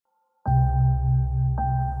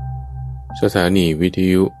สถานีวิท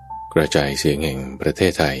ยุกระจายเสียงแห่งประเท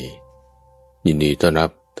ศไทยยินดีต้อนรับ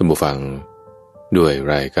ท่านผู้ฟังด้วย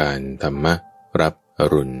รายการธรรมรับอ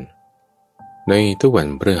รุณในทุกวัน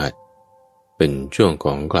พฤหัสเป็นช่วงข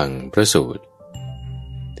องคลังพระสูตร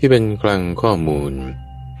ที่เป็นคลังข้อมูล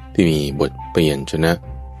ที่มีบทเปลี่ยนชนะ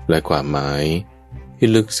และความหมายที่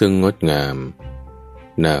ลึกซึ้งงดงาม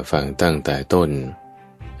น่าฟังตั้งแต่ต้น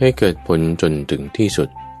ให้เกิดผลจนถึงที่สุด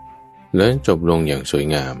และจบลงอย่างสวย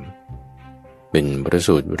งามเป็นพระ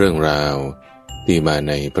สูตรเรื่องราวที่มาใ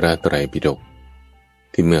นพระไตรปิฎก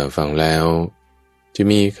ที่เมื่อฟังแล้วจะ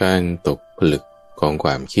มีการตกผลึกของคว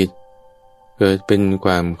ามคิดเกิดเป็นค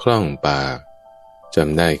วามคล่องปากจ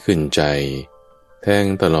ำได้ขึ้นใจแทง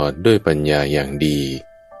ตลอดด้วยปัญญาอย่างดี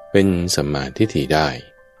เป็นสัมมาทิฏฐิได้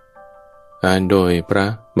อ่านโดยพระ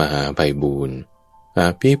มหาไพบูลย์อา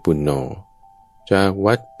ภิปุณโญจาก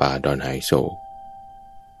วัดป่าดอนไหโศก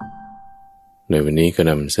ในวันนี้ก็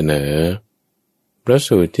นำเสนอพระ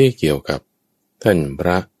สูตรที่เกี่ยวกับท่านพร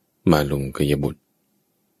ะมาลุงกยบุตร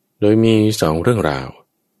โดยมีสองเรื่องราว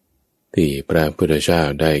ที่พระพุทธเจ้า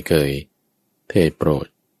ได้เคยเทศโปรด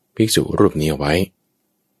ภิกษุรูปนี้ไว้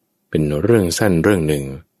เป็นเรื่องสั้นเรื่องหนึ่ง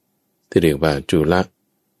ที่เรียกว่าจุล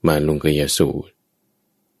มาลุงกยสูตร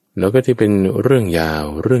แล้วก็ที่เป็นเรื่องยาว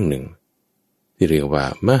เรื่องหนึ่งที่เรียกว่า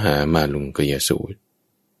มหามาลุงกยสูตร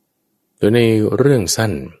โดยในเรื่องสั้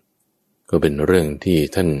นก็เป็นเรื่องที่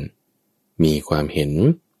ท่านมีความเห็น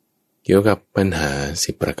เกี่ยวกับปัญหา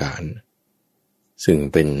10ประการซึ่ง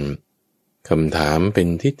เป็นคำถามเป็น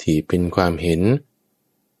ทิฏฐิเป็นความเห็น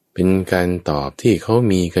เป็นการตอบที่เขา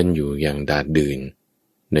มีกันอยู่อย่างดาดดื่น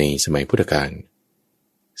ในสมัยพุทธกาล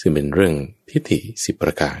ซึ่งเป็นเรื่องทิฏฐิ10ป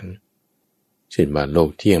ระการเช่นว่าโลก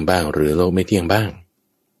เที่ยงบ้างหรือโลกไม่เที่ยงบ้าง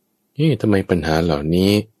ทำไมปัญหาเหล่า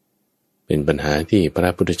นี้เป็นปัญหาที่พระ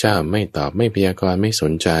พุทธเจ้าไม่ตอบไม่พยากรณ์ไม่ส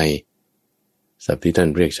นใจศัพท์ที่ท่าน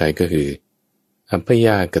เรียกใช้ก็คืออัพย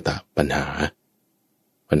ากตปัญห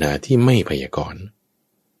าที่ไม่พยากรณ์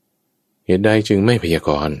เหตุใดจึงไม่พยาก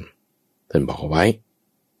รณ์ท่านบอกไว้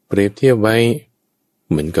เปรียบเทียบไว้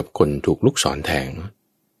เหมือนกับคนถูกลูกศรแทง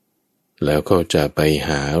แล้วก็จะไปห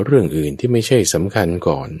าเรื่องอื่นที่ไม่ใช่สำคัญ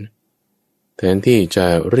ก่อนแทนที่จะ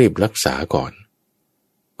รีบรักษาก่อน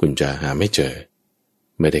คุณจะหาไม่เจอ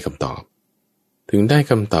ไม่ได้คำตอบถึงได้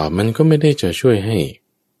คำตอบมันก็ไม่ได้จะช่วยให้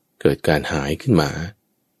เกิดการหายขึ้นมา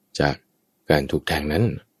จากการถูกแทงนั้น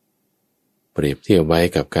เปรียบเทียบไว้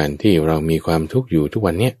กับการที่เรามีความทุกข์อยู่ทุก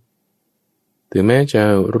วันนี้ถึงแม้จะ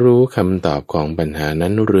รู้คำตอบของปัญหานั้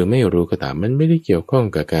นหรือไม่รู้ก็ตามมันไม่ได้เกี่ยวข้อง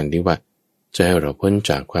กับการที่ว่าจะให้เราพ้น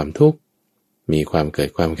จากความทุกข์มีความเกิด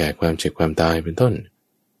ความแก่ความเจ็บความตายเป็นต้น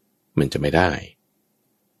มันจะไม่ได้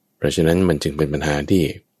เพราะฉะนั้นมันจึงเป็นปัญหาที่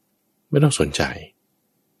ไม่ต้องสนใจ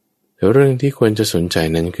แต่เรื่องที่ควรจะสนใจ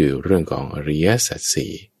นั้นคือเรื่องของอริยสัจ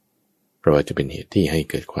สี่เพราะว่าจะเป็นเหตุที่ให้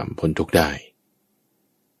เกิดความพ้นทุกข์ได้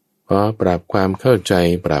พอปรับความเข้าใจ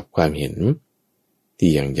ปรับความเห็น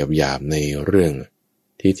ที่อย่างหยาบๆในเรื่อง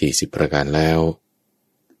ทิฏฐิ10ประการแล้ว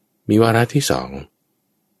มีวาระที่สอง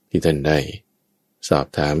ที่ท่านได้สอบ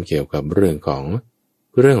ถามเกี่ยวกับเรื่องของ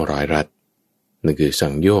เรื่องร้อยรัดนั่นคือสั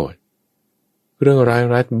งโยชน์เรื่องร้อย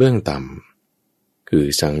รัดเบื้องต่ำคือ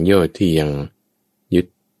สังโยชน์ที่ยังยึด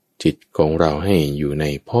จิตของเราให้อยู่ใน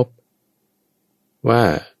ภพว่า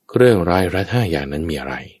เรื่องร้ายรัด5อย่างนั้นมีอะ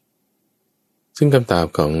ไรซึ่งคำตอบ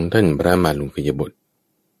ของท่านพระมาลุงกยบุตร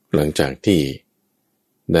หลังจากที่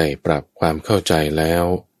ได้ปรับความเข้าใจแล้ว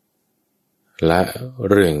และ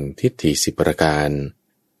เรื่องทิฏฐิ10ประการ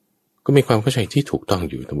ก็มีความเข้าใจที่ถูกต้อง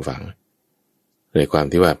อยู่ท่านผู้ฟังในความ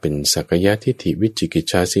ที่ว่าเป็นสักกายทิฏฐิวิจิกิจ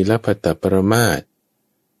ฉาศีลพัตตปรมาส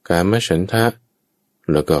กามฉันทะ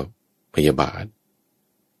แล้วก็พยาบาท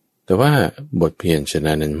แต่ว่าบทเพียรชน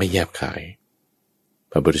ะนั้นไม่แยบขาย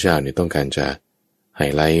พระพุทธเจ้าเนี่ยต้องการจะไฮ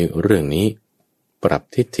ไลท์เรื่องนี้ปรับ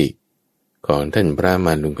ทิฏฐิของท่านพระม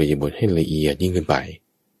าลุงกยบุตรให้ละเอียดยิ่งขึ้นไป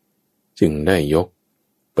จึงได้ยก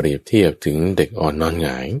เปรียบเทียบถึงเด็กอ่อนนอนหง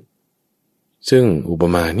ายซึ่งอุป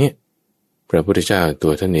มาเนี่ยพระพุทธเจ้าตั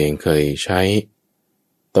วท่านเองเคยใช้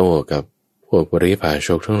โต้กับพวกปริพาช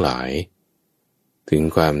กทั้งหลายถึง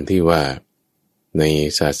ความที่ว่าใน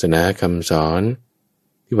ศาสนาคำสอน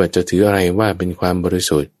ที่ว่าจะถืออะไรว่าเป็นความบริ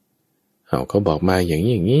สุทธิ์เขาบอกมาอย่าง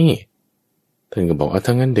นี้ท่านก็บอก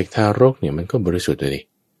ทั้งนั้นเด็กทารกเนี่ยมันก็บริสุทธิ์เลย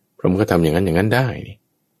เพราะมันก็ทำอย่างนั้นได้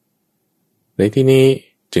ในที่นี้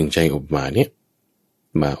จึงใช้อุปมาเนี่ย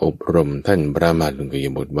มาอบรมท่านพระมาลุงกย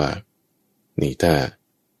บุตรว่านี่ถ้า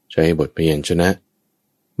ใช้บทพยัญชนะ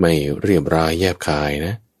ไม่เรียบร้อยแยบคายน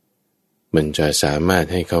ะมันจะสามารถ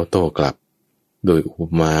ให้เขาโต้กลับโดย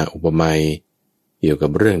อุปไมยเกี่ยวกั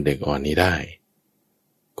บเรื่องเด็กอ่อนนี้ได้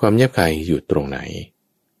ความแยบคายอยู่ตรงไหน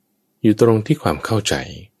อยู่ตรงที่ความเข้าใจ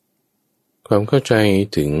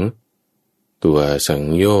ถึง ตัวสัง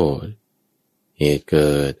โยชน์เหตุเ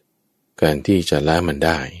กิดการที่จะละมันไ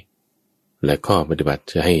ด้และข้อปฏิบัติ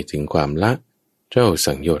จะให้ถึงความละเจ้า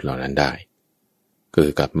สังโยชน์เหล่านั้นได้คือ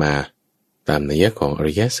กลับมาตามนัยของอ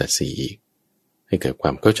ริยสัจสี่อีกให้เกิดคว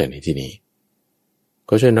ามเข้าใจในที่นี้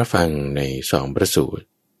ก็เชิญรับฟังในสองพระสูตร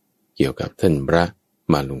เกี่ยวกับท่านพระ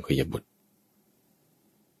มาลุงกยบุตร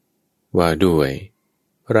ว่าด้วย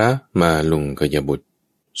พระมาลุงกยบุตร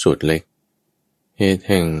สูตรเล็กเหตุ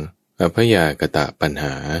แห่งอภยากตะปัญห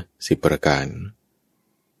า10ประการ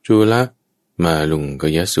จุลมาลุงก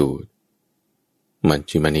ยสูตรมัช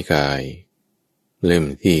ฌิมานิกายเล่ม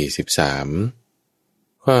ที่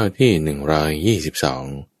13ข้อที่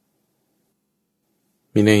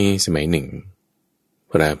122มีในสมัยหนึ่ง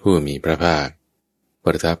พระผู้มีพระภาคป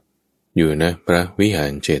ระทับอยู่ณพระวิหา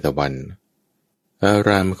รเจตวันอาร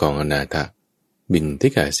ามของอนาถบิณฑิ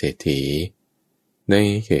กาเศรษฐีใน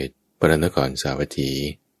เขตพระนครสาวัตถี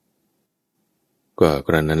ก็ก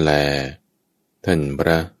ระนั้นแลท่านพร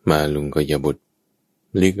ะมาลุงกยบุตร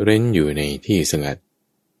หลีกเร้นอยู่ในที่สงัด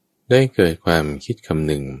ได้เกิดความคิดคำ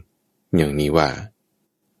หนึ่งอย่างนี้ว่า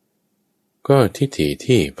ก็ทิฏฐิ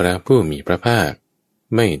ที่พระผู้มีพระภาค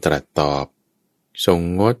ไม่ตรัสตอบทรง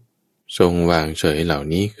งดทรงวางเฉยเหล่า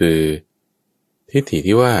นี้คือทิฏฐิ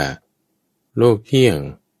ที่ว่าโลกเที่ยง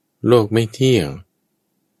โลกไม่เที่ยง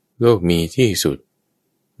โลกมีที่สุด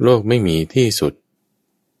โลกไม่มีที่สุด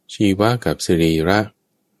ชีวะกับสรีระ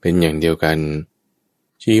เป็นอย่างเดียวกัน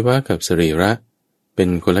ชีวะกับสรีระเป็น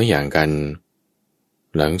คนละอย่างกัน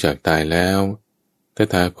หลังจากตายแล้วต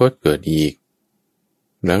ถาคตเกิดอีก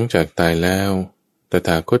หลังจากตายแล้วตถ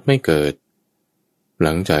าคตไม่เกิดห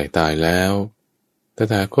ลังจากตายแล้วต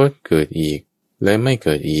ถาคตเกิดอีกและไม่เ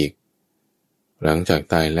กิดอีกหลังจาก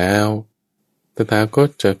ตายแล้วตถาคต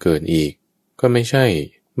จะเกิดอีกก็ไม่ใช่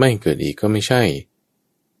ไม่เกิดอีกก็ไม่ใช่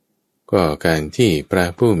ก็การที่พระ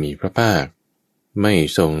ผู้มีพระภาคไม่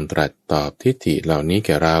ทรงตรัสตอบทิฏฐิเหล่านี้แ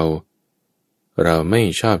ก่เราไม่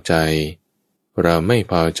ชอบใจเราไม่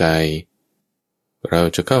พอใจเรา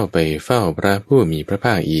จะเข้าไปเฝ้าพระผู้มีพระภ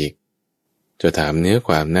าคอีกจะถามเนื้อค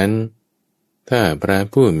วามนั้นถ้าพระ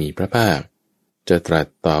ผู้มีพระภาคจะตรัส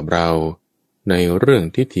ตอบเราในเรื่อง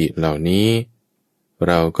ทิฏฐิเหล่านี้เ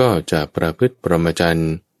ราก็จะประพฤติพรหมจรร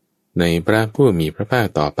ย์ในพระผู้มีพระภาค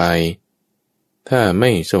ต่อไปถ้าไ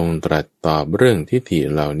ม่ทรงตรัสตอบเรื่องทิฏฐิ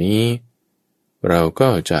เหล่านี้เราก็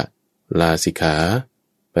จะลาสิกขา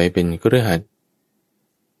ไปเป็นคฤหัสถ์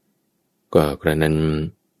ก็กระนั้น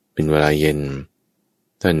เป็นเวลาเย็น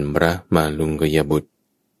ท่านพระมาลุงกยบุตร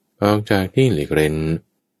ออกจากที่หลีกเร้น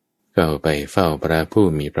เข้าไปเฝ้าพระผู้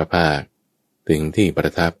มีพระภาคถึงที่ปร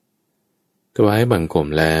ะทับถวายบังคม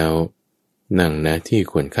แล้วนั่งณที่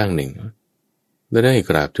ควรข้างหนึ่งและได้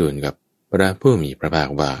กราบทูลกับพระผู้มีพระภาค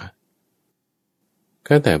ว่า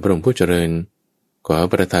ข้าแต่พระองค์ผู้เจริญขอ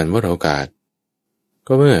ประทานวโรกาส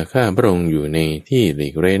ก็เมื่อข้าพระองค์อยู่ในที่หลี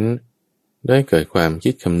กเร้นได้เกิดความ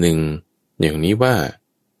คิดคำนึงอย่างนี้ว่า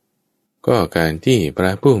ก็การที่พร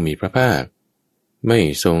ะผู้มีพระภาคไม่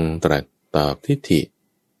ทรงตรัสตอบทิฏฐิ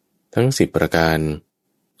ทั้ง10ประการ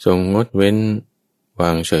ทรงงดเว้นว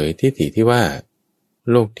างเฉยทิฏฐิที่ว่า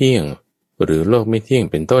โลกเที่ยงหรือโลกไม่เที่ยง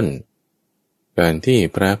เป็นต้นการที่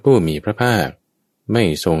พระผู้มีพระภาคไม่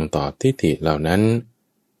ทรงตอบทิฏฐิเหล่านั้น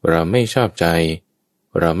เราไม่ชอบใจ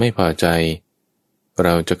เราไม่พอใจเร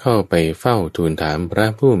าจะเข้าไปเฝ้าทูลถามพระ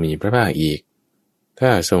ผู้มีพระภาคอีกถ้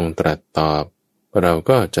าทรงตรัสตอบเรา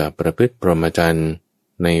ก็จะประพฤติพรหมจรรย์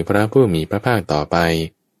ในพระผู้มีพระภาคต่อไป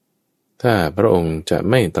ถ้าพระองค์จะ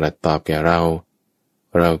ไม่ตรัสตอบแก่เร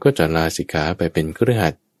าก็จะลาสิกขาไปเป็นคฤหั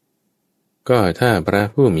สถ์ก็ถ้าพระ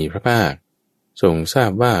ผู้มีพระภาคทรงทรา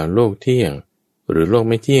บว่าโลกเที่ยงหรือโลก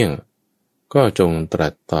ไม่เที่ยงก็จงตรั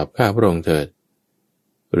สตอบข้าพระองค์เถิด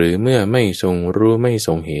หรือเมื่อไม่ทรงรู้ไม่ท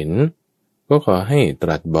รงเห็นก็ขอให้ต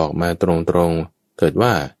รัสบอกมาตรงๆเถิด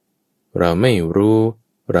ว่าเราไม่รู้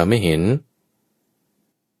เราไม่เห็น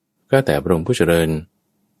ก็แต่พระองค์ผู้เจริญ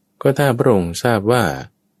ก็ถ้าพระองค์ทราบว่า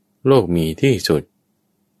โลกมีที่สุด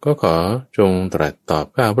ก็ขอจงตรัสตอบ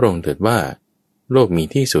ข้าพระองค์เถิดว่าโลกมี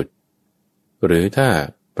ที่สุดหรือถ้า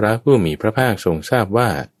พระผู้มีพระภาคทรงทราบว่า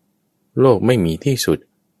โลกไม่มีที่สุด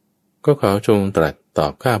ก็ขอจงตรัสตอ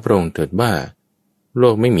บข้าพระองค์เถิดว่าโล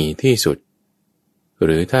กไม่มีที่สุดห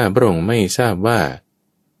รือถ้าพระองค์ไม่ทราบว่า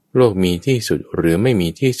โลกมีที่สุดหรือไม่มี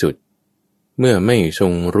ที่สุดเมื่อไม่ทร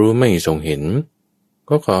งรู้ไม่ทรงเห็น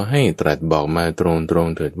ก็ขอให้ตรัสบอกมาตรง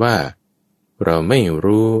ๆเถิดว่าเราไม่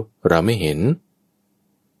รู้เราไม่เห็น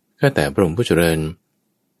ข้าแต่พระองค์ผู้เจริญ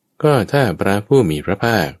ก็ถ้าพระผู้มีพระภ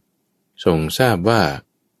าคทรงทราบว่า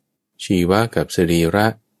ชีวะกับสรีระ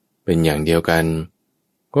เป็นอย่างเดียวกัน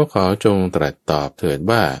ก็ขอจงตรัสตอบเถิด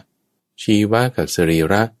ว่าชีวะกับสรี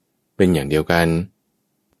ระเป็นอย่างเดียวกัน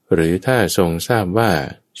หรือถ้าทรงทราบว่า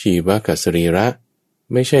ชีวะกับสรีระ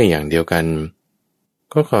ไม่ใช่อย่างเดียวกัน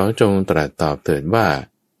ก็ขอจงตรัสตอบเถิดว่า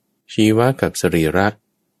ชีวะกับสรีระ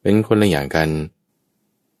เป็นคนละอย่างกัน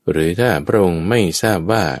หรือถ้าพระองค์ไม่ทราบ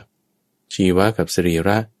ว่าชีวะกับสรีร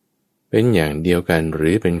ะเป็นอย่างเดียวกันหรื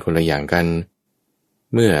อเป็นคนละอย่างกัน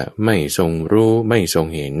เมื่อไม่ทรงรู้ไม่ทรง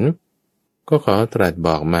เห็นก็ขอตรัสบ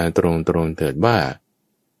อกมาตรงๆเถิดว่า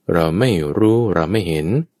เราไม่รู้เราไม่เห็น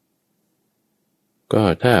ก็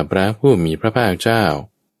ถ้าพระผู้มีพระภาคเจ้า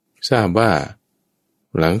ทราบว่า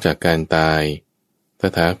หลังจากการตายต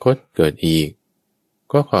ถาคตเกิดอีก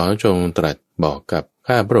ก็ขอจงตรัสบอกกับ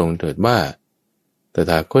ข้าพระองค์เถิดว่าต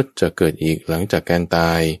ถาคตจะเกิดอีกหลังจากการต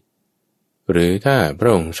ายหรือถ้าพระ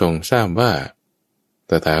องค์ทรงทราบว่า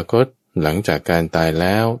ตถาคตหลังจากการตายแ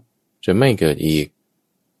ล้วจะไม่เกิดอีก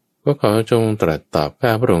ก็ขอจงตรัสตอบข้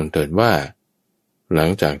าพระองค์เถิดว่าหลัง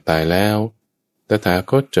จากตายแล้วตถา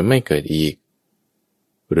คตจะไม่เกิดอีก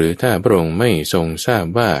หรือถ้าพระองค์ไม่ทรงทราบ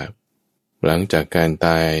ว่าหลังจากการต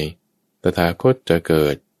ายตถาคตจะเกิ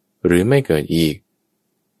ดหรือไม่เกิดอีก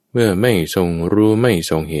เมื่อไม่ทรงรู้ไม่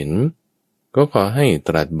ทรงเห็นก็ขอให้ต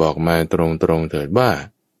รัสบอกมาตรงเถิดว่า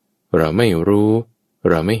เราไม่รู้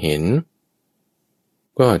เราไม่เห็น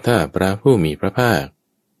ก็ถ้าพระผู้มีพระภาค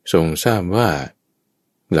ทรงทราบว่า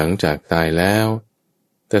หลังจากตายแล้ว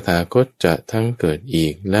ตถาคตจะทั้งเกิดอี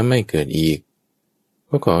กและไม่เกิดอีก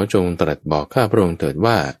ก็ขอจงตรัสบอกข้าพระองค์เถิด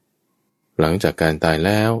ว่าหลังจากการตายแ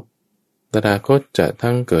ล้วตถาคตจะ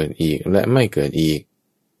ทั้งเกิดอีกและไม่เกิดอีก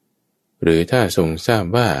หรือถ้าทรงทราบ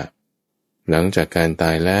ว่าหลังจากการต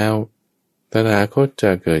ายแล้วตถาคตจ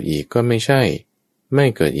ะเกิดอีกก็ไม่ใช่ไม่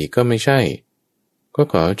เกิดอีกก็ไม่ใช่ก็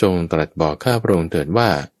ขอจงตรัสบอกข้าพระองค์เถิดว่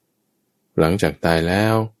าหลังจากตายแล้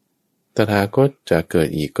วตถาคตจะเกิด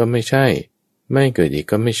อีกก็ไม่ใช่ไม่เกิดอีก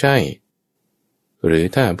ก็ไม่ใช่หรือ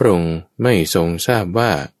ถ้าพระองค์ไม่ทรงทราบว่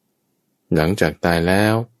าหลังจากตายแล้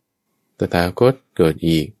วตถาคตเกิด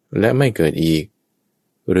อีกและไม่เกิดอีก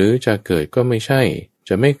หรือจะเกิดก็ไม่ใช่จ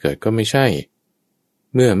ะไม่เกิดก็ไม่ใช่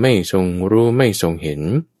เมื่อไม่ทรงรู้ไม่ทรงเห็น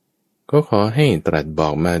ก็ขอให้ตรัสบอ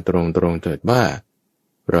กมาตรงเถิดว่า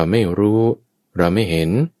เราไม่รู้เราไม่เห็น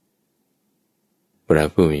พระ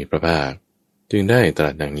ผู้มีพระภาคจึงได้ตรั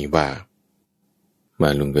สดังนี้ว่ามา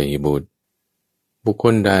ลุงกยบุตรบุคค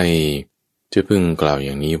ลใดจะพึงกล่าวอ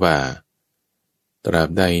ย่างนี้ว่าตราบ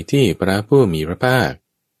ใดที่พระผู้มีพระภาค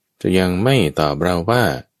จะยังไม่ตอบเราว่า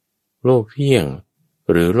โลกเที่ยง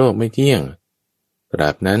หรือโลกไม่เที่ยงตรา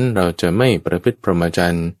บนั้นเราจะไม่ประพฤติพรหมจร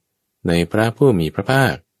รย์ในพระผู้มีพระภา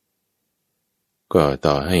คก็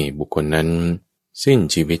ต่อให้บุคคลนั้นสิ้น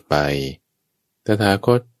ชีวิตไปตถาค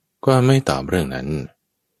ตก็ไม่ตอบเรื่องนั้น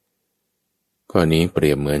ข้อนี้เป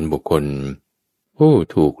รียบเหมือนบุคคลผู้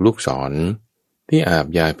ถูกลูกศรที่อาบ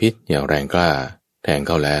ยาพิษอย่างแรงกล้าแทงเ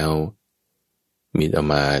ข้าแล้วมิตรอ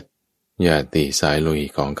มาตย์ญาติสายโลหิ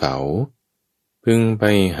ตของเขาพึงไป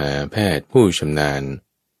หาแพทย์ผู้ชำนาญ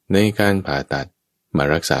ในการผ่าตัดมา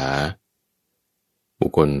รักษาบุ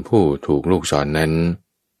คคลผู้ถูกลูกศรนั้น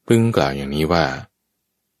พึงกล่าวอย่างนี้ว่า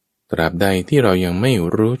ตราบใดที่เรายังไม่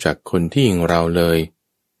รู้จักคนที่ยิงเราเลย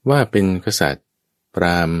ว่าเป็นกษัตริย์พร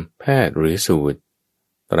าหมณ์แพทย์หรือสูตร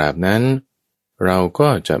ตราบนั้นเราก็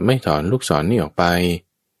จะไม่ถอนลูกศรนี้ออกไป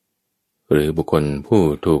หรือบุคคลผู้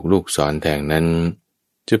ถูกลูกศรแทงนั้น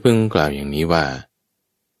จะพึงกล่าวอย่างนี้ว่า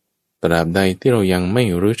ตราบใดที่เรายังไม่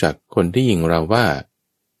รู้จักคนที่ยิงเราว่า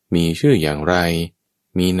มีชื่ออย่างไร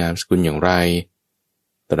มีนามสกุลอย่างไร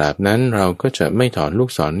ตราบนั้นเราก็จะไม่ถอนลูก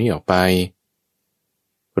ศรนี้ออกไป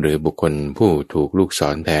หรือบุคคลผู้ถูกลูกศ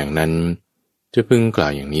รแทงนั้นจะพึงกล่า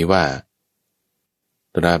วอย่างนี้ว่า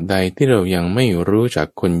ตราบใดที่เรายังไม่รู้จัก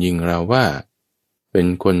คนยิงเราว่าเป็น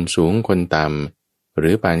คนสูงคนต่ำหรื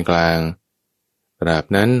อปานกลางตราบ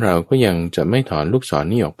นั้นเราก็ยังจะไม่ถอนลูกศร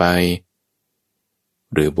นี้ออกไป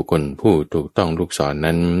หรือบุคคลผู้ถูกต้องลูกศร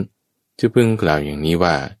นั้นจะพึงกล่าวอย่างนี้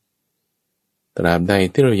ว่าตราบใด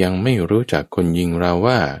ที่เรายังไม่รู้จักคนยิงเรา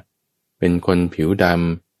ว่าเป็นคนผิวด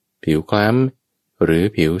ำผิวคล้ำหรือ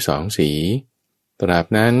ผิวสองสีตราบ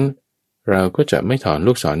นั้นเราก็จะไม่ถอน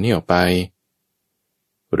ลูกศรนี้ออกไป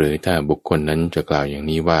หรือถ้าบุคคลนั้นจะกล่าวอย่าง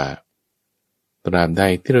นี้ว่าตราบใด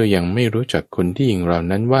ที่เรายังไม่รู้จักคนที่ยิงเรา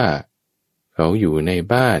นั้นว่าเขาอยู่ใน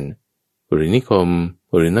บ้านหรือนิคม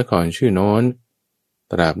หรือนครชื่อโน้น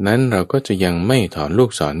ตราบนั้นเราก็จะยังไม่ถอนลู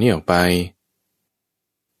กศรนี้ออกไป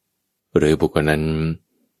หรือบุคคลนั้น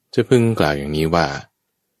จะพึงกล่าวอย่างนี้ว่า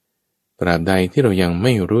ตราบใดที่เรายังไ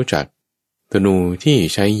ม่รู้จักธนูที่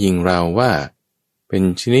ใช้ยิงเราว่าเป็น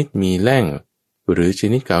ชนิดมีแล่งหรือช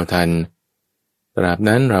นิดเกาทันตราบ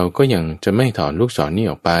นั้นเราก็ยังจะไม่ถอนลูกศรนี้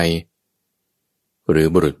ออกไปหรือ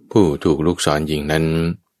บุรุษผู้ถูกลูกศรยิงนั้น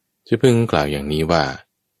จะพึงกล่าวอย่างนี้ว่า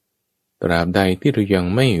ตราบใดที่เรายัง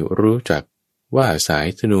ไม่รู้จัก ว่าสาย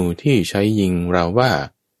ธนูที่ใช้ยิงเราว่า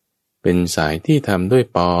เป็นสายที่ทำด้วย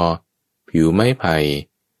ปอผิวไม้ไผ่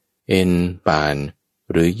เอ็นป่าน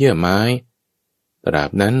หรือเยื่อไม้ตราบ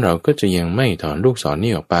นั้นเราก็จะยังไม่ถอนลูกศร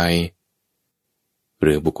นี้ออกไปห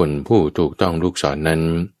รือบุคคลผู้ถูกต้องลูกศรนั้น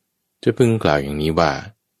จะพึงกล่าวอย่างนี้ว่า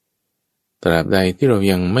ตราบใดที่เรา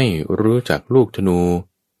ยังไม่รู้จักลูกธนู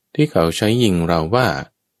ที่เขาใช้ยิงเราว่า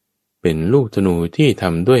เป็นลูกธนูที่ท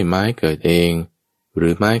ำด้วยไม้เกิดเองหรื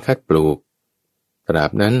อไม้คัดปลูกตรา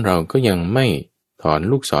บนั้นเราก็ยังไม่ถอน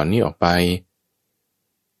ลูกศรนี้ออกไป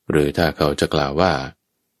หรือถ้าเขาจะกล่าวว่า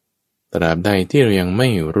ตราบใดที่เรายังไม่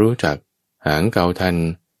รู้จักหางเกาทัน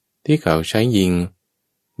ที่เขาใช้ยิง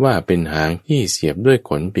ว่าเป็นหางที่เสียบด้วยข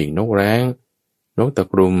นปีกนกแร้งนกตะ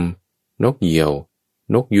กรุมนกเหยี่ยว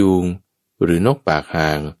นกยูงหรือนกปากหา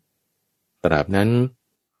งตราบนั้น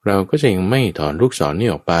เราก็จะยังไม่ถอนลูกศรนี้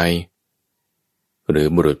ออกไปหรือ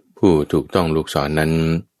บุรุษผู้ถูกต้องลูกศรนั้น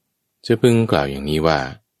จะพึงกล่าวอย่างนี้ว่า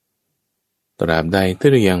ตราบใดที่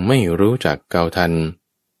เรายังไม่รู้จักเกาทัน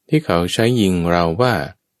ที่เขาใช้ยิงเราว่า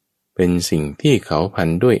เป็นสิ่งที่เขาพัน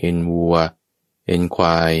ด้วยเอ็นวัวเอ็นคว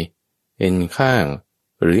ายเอ็นข้าง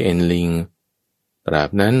หรือเอ็นลิงตราบ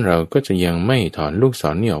นั้นเราก็จะยังไม่ถอนลูกศ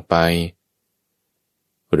รนี้ออกไป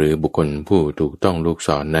หรือบุคคลผู้ถูกต้องลูกศ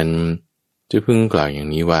รนั้นจะพึงกล่าวอย่าง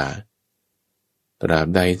นี้ว่าตราบ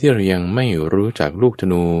ใดที่เรายังไม่รู้จักลูกธ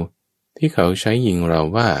นูที่เขาใช้ยิงเรา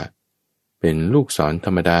ว่าเป็นลูกศรธ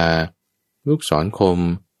รรมดาลูกศรคม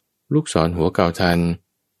ลูกศรหัวเกาทัน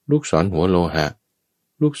ลูกศรหัวโลหะ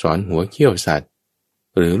ลูกศรหัวเขี้ยวสัตว์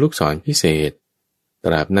หรือลูกศรพิเศษต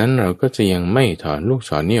ราบนั้นเราก็จะยังไม่ถอนลูก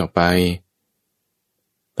ศรนี้ออกไป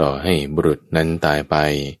ต่อให้บุรุษนั้นตายไป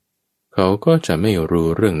เขาก็จะไม่รู้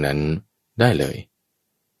เรื่องนั้นได้เลย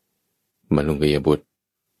มนุษยบุตร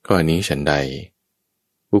ข้อนี้ฉันใด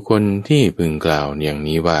บุคคลที่พึงกล่าวอย่าง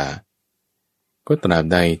นี้ว่าก็ตราบ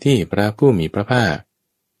ใดที่พระผู้มีพระภาค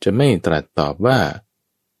จะไม่ตรัสตอบว่า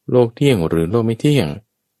โลกเที่ยงหรือโลกไม่เที่ยง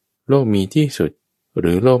โลกมีที่สุดห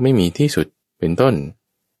รือโลกไม่มีที่สุดเป็นต้น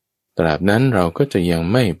ตราบนั้นเราก็จะยัง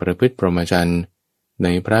ไม่ประพฤติพรหมจรรย์ใน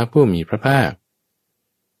พระผู้มีพระภาค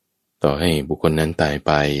ต่อให้บุคคลนั้นตายไ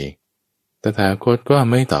ปตถาคตก็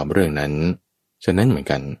ไม่ตอบเรื่องนั้นฉะนั้นเหมือน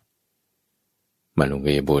กันมนุษ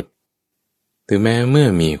ยบุตรถึงแม้เมื่อ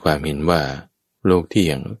มีความเห็นว่าโลกเที่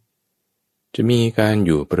ยงจะมีการอ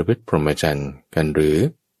ยู่ประพฤติพรหมจรรย์กันหรือ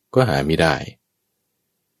ก็หาไม่ได้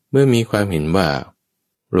เมื่อมีความเห็นว่า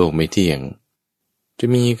โลกไม่เที่ยงจะ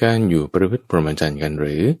มีการอยู่ประพฤติพรหมจรรย์กันห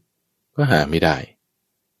รือก็หาไม่ได้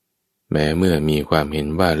แม้เมื่อมีความเห็น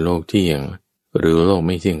ว่าโลกเที่ยงหรือโลกไ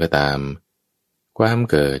ม่เที่ยงก็ตามความ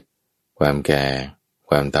เกิดความแก่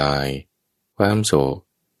ความตายความโศก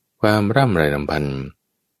ความร่ำไรรำพัน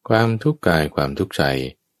ความทุกข์กายความทุกข์ใจ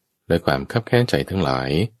และความคับแค้นใจทั้งหลาย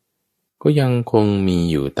ก็ยังคงมี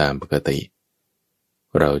อยู่ตามปกติ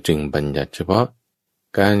เราจึงบัญญัติเฉพาะ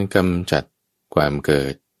การกำจัดความเกิ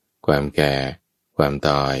ดความแก่ความ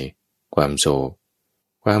ตายความโศก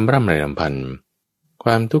ความร่ำไรรำพันคว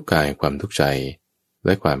ามทุกข์กายความทุกข์ใจแล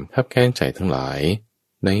ะความคับแค้นใจทั้งหลาย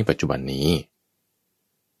ในปัจจุบันนี้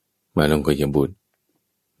มาลงกยบุตร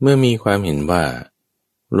เมื่อมีความเห็นว่า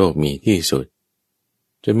โลกมีที่สุด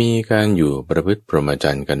จะมีการอยู่ประพฤติพรหมจ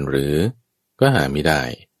รรย์กันหรือก็หาไม่ได้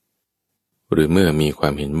หรือเมื่อมีควา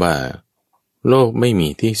มเห็นว่าโลกไม่มี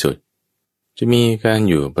ที่สุดจะมีการ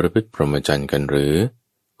อยู่ประพฤติพรหมจรรย์กันหรือ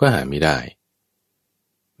ก็หาไม่ได้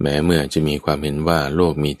แม้เมื่อจะมีความเห็นว่าโล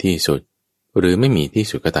กมีที่สุดหรือไม่มีที่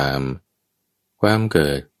สุดก็ตามความเกิ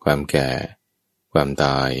ดความแก่ความต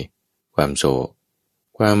ายความโศก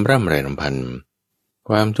ความร่ำไรรำพัน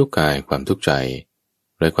ความทุกข์กายความทุกข์ใจ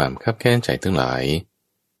และความคับแค้นใจทั้งหลาย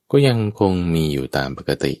ก็ยังคงมีอยู่ตามป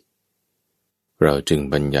กติเราจึง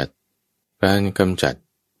บัญญัติการกำจัด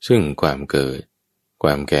ซึ่งความเกิดคว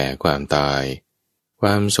ามแก่ความตายคว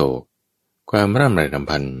ามโศกความร่ำไรรำ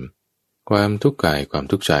พันความทุกข์กายความ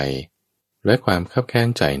ทุกข์ใจและความคับแค้น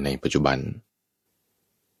ใจในปัจจุบัน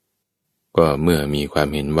ก็เมื่อมีความ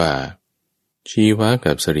เห็นว่าชีวะ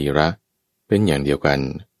กับสรีระเป็นอย่างเดียวกัน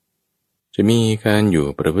จะมีการอยู่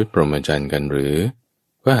ประพฤติพรหมจรรย์กันหรือ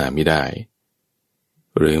ก็หาไม่ได้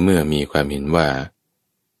หรือเมื่อมีความเห็นว่า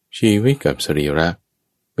ชีวิตกับสรีระ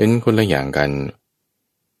เป็นคนละอย่างกัน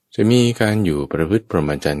จะมีการอยู่ประพฤติพรห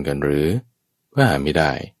มจรรย์กันหรือก็หาไม่ไ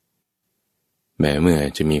ด้แม้เมื่อ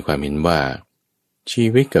จะมีความเห็นว่าชี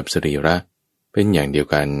วิตกับสรีระเป็นอย่างเดียว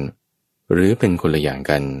กันหรือเป็นคนละอย่าง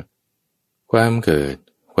กันความเกิด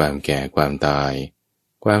ความแก่ความตาย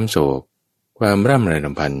ความโศกความร่ำไรร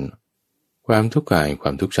ำพันความทุกข์กายคว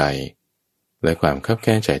ามทุกข์ใจและความคับแ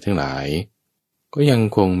ค้นใจทั้งหลายก็ยัง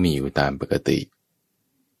คงมีอยู่ตามปกติ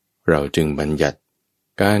เราจึงบัญญัติ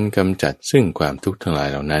การกำจัดซึ่งความทุกข์ทั้งหลาย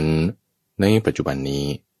เหล่านั้น ในปัจจุบันนี้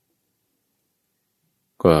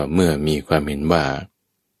ก็เมื่อมีความเห็นว่า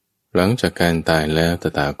หลังจากการตายแล้วต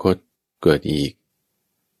ถาคตเกิดอีก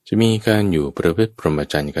จะมีการอยู่ประพฤติพรหม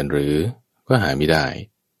จรรย์กันหรือก็หาไม่ได้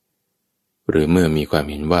หรือเมื่อมีความ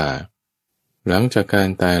เห็นว่าหลังจากการ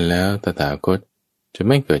ตายแล้วตถาคตจะ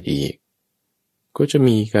ไม่เกิดอีกก็จะ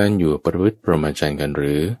มีการอยู่ประพฤติพรหมจรรย์กันห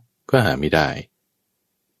รือก็หาไม่ได้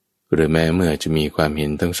หรือแม้เมื่อจะมีความเห็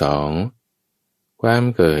นทั้งสองความ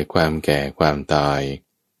เกิดความแก่ความตาย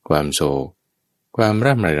ความโศกความ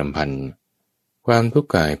ร่ำไรรำพันความทุกข์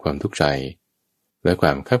กายความทุกข์ใจและคว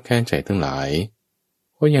ามคับแค้นใจทั้งหลาย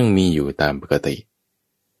ก็ยังมีอยู่ตามปกติ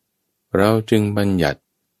เราจึงบัญญัติ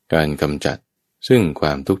การกำจัดซึ่งคว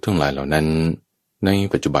ามทุกข์ทั้งหลายเหล่านั้นใน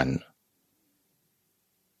ปัจจุบัน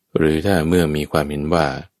หรือถ้าเมื่อมีความเห็นว่า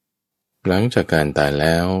หลังจากการตายแ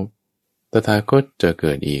ล้วตถาคตจะเ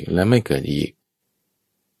กิดอีกและไม่เกิดอีก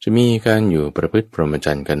จะมีการอยู่ประพฤติพรหมจ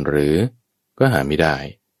รรย์กันหรือก็หาไม่ได้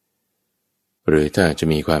หรือถ้าจะ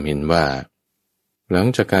มีความเห็นว่าหลัง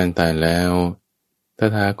จากการตายแล้วต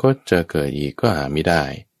ถาคตจะเกิดอีกก็หาไม่ได้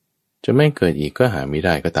จะไม่เกิดอีกก็หาไม่ไ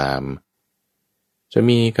ด้ก็ตามจะ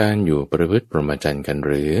มีการอยู่ประพฤติพรหมจรรย์กันห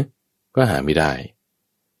รือก็หาไม่ได้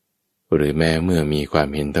หรือแม้เมื่อมีความ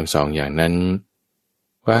เห็นทั้งสองอย่างนั้น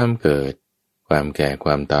ความเกิดความแก่คว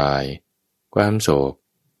ามตายความโศก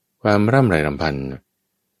ความร่ำไรรำพัน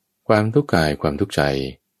ความทุกข์กายความทุกข์ใจ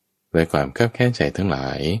และความคับแค้นใจทั้งหลา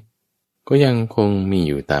ยก็ยังคงมี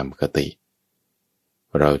อยู่ตามปกติ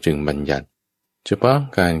เราจึงบัญญัติเฉพาะ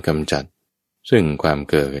การกำจัดซึ่งความ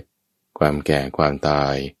เกิดความแก่ความตา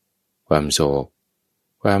ยความโศก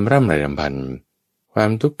ความร่ำไรรำพันควา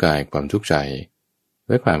มทุกข์กายความทุกข์ใจแ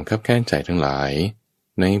ละความคับแค้นใจทั้งหลาย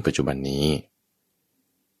ในปัจจุบันนี้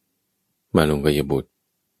มาลุงกยบุตร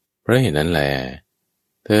เพราะเหตุนั้นแล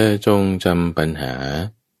เธอจงจำปัญหา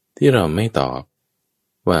ที่เราไม่ตอบ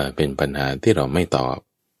ว่าเป็นปัญหาที่เราไม่ตอบ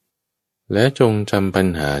และจงจำปัญ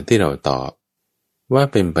หาที่เราตอบว่า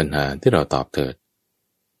เป็นปัญหาที่เราตอบเถิด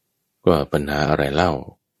ว่าปัญหาอะไรเล่า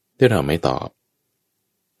ที่เราไม่ตอบ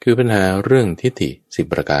คือปัญหาเรื่องทิฏฐิ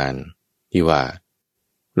10ประการที่ว่า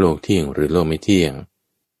โลกเที่ยงหรือโลกไม่เที่ยง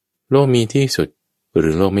โลกมีที่สุดหรื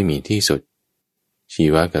อโลกไม่มีที่สุดชี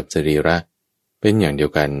วะกับสรีระเป็นอย่างเดีย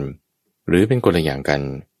วกันหรือเป็นคนละอย่างกัน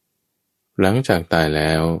หลังจากตายแ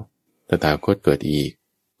ล้วตถาคตเกิดอีก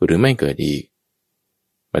หรือไม่เกิดอีก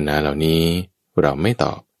ปัญหาเหล่านี้เราไม่ต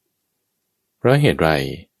อบเพราะเหตุไร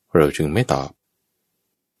เราจึงไม่ตอบ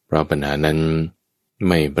เพราะปัญหานั้นไ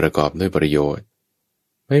ม่ประกอบด้วยประโยชน์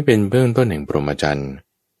ไม่เป็นเบื้องต้นแห่งพรหมจรรย์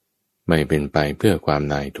ไม่เป็นไปเพื่อความ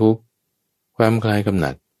หน่ายทุกข์ความคลายกำห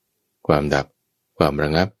นัดความดับความระ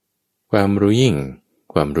งับความรู้ยิ่ง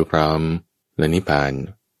ความรู้พร้อมและนิพพาน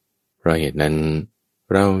เพราะเหตุนั้น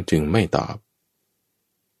เราจึงไม่ตอบ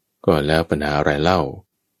ก็แล้วปัญหาอะไรเล่า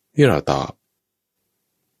ที่เราตอบ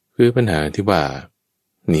คือปัญหาที่ว่า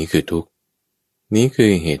นี้คือทุกข์นี้คื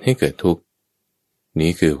อเหตุให้เกิดทุกข์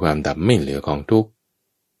นี้คือความดับไม่เหลือของทุกข์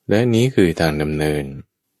และนี้คือทางดำเนิน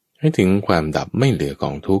ให้ถึงความดับไม่เหลือข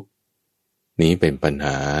องทุกข์นี้เป็นปัญห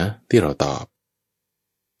าที่เราตอบ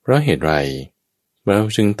เพราะเหตุไรเรา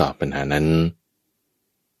จึงตอบปัญหานั้น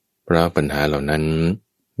เพราะปัญหาเหล่านั้น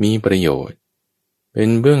มีประโยชน์เป็น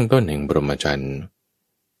เบื้องต้นแห่งพรหมจรรย์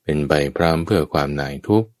เป็นใบพร้อมเพื่อความหน่าย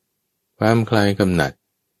ทุกข์ความคลายกำหนัด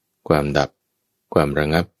ความดับความระ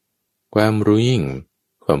งับความรู้ยิ่ง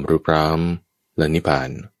ความรู้พร้อมและนิพพาน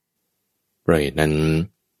เพราะเหตุนั้น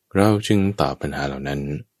เราจึงตอบปัญหาเหล่านั้น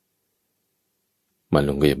มา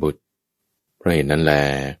ลุงกยบุตรเพราะเหตุนั้นแล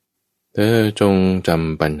เธอจงจ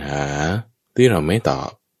ำปัญหาที่เราไม่ตอ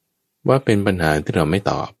บว่าเป็นปัญหาที่เราไม่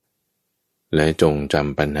ตอบและจงจ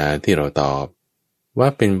ำปัญหาที่เราตอบว่า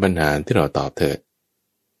เป็นปัญหาที่เราตอบเถิด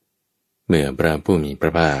เมื่อพระผู้มีพร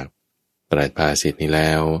ะภาคตรัสภาษิตนี้แ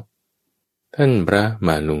ล้วท่านพระม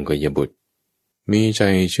าลุงกยบุตรมีใจ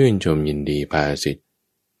ชื่นชมยินดีภาษิต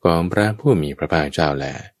ของพระผู้มีพระภาคเจ้าแล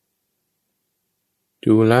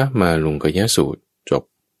จุลมาลุงกยสูตรจบ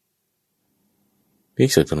ภิก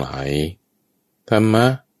ษุทั้งหลายธรรมะ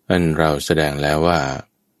อันเราแสดงแล้วว่า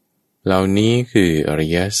เหล่านี้คืออริ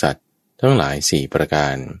ยสัจทั้งหลาย4ประกา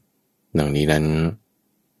รดังนี้นั้น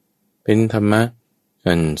เป็นธรรมะ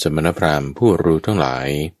อันสมณพราหมณ์ผู้รู้ทั้งหลาย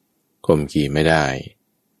ข่มขีไม่ได้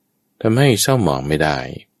ทำให้เศร้าหมองไม่ได้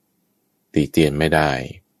ตีเตียนไม่ได้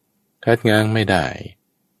คัดง้างไม่ได้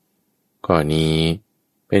ข้อนี้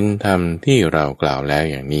เป็นธรรมที่เรากล่าวแล้ว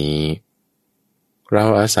อย่างนี้เรา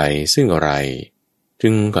อาศัยซึ่งอะไรจึ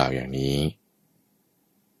งกล่าวอย่างนี้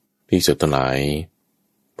ภิกษุทั้งหลาย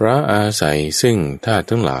เพราะอาศัยซึ่งธาตุ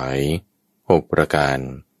ทั้งหลาย6ประการ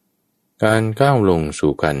การก้าวลง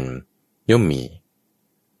สู่กันย่อมมี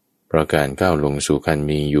เพราะการก้าวลงสู่กัน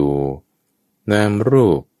มีอยู่ นามรู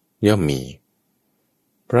ปย่อมมี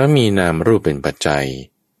เพราะมีนามรูปเป็นปัจจัย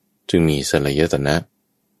จึงมีสลายตนะ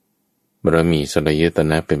เพราะมีสลายต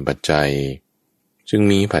นะเป็นปัจจัยจึง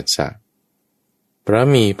มีผัสสะเพราะ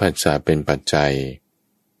มีผัสสะเป็นปัจจัย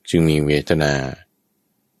จึงมีเวทนา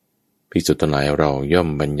ภิกษุทั้งหลายเราย่อม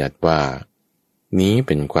บัญญัติว่านี้เ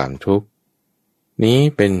ป็นความทุกข์นี้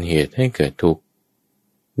เป็นเหตุให้เกิดทุกข์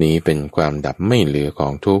นี้เป็นความดับไม่เหลือขอ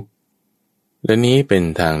งทุกข์และนี้เป็น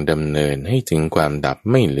ทางดำเนินให้ถึงความดับ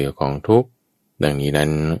ไม่เหลือของทุกข์ดังนี้นั้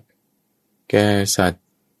นแก่สัตว์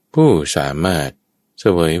ผู้สามารถเส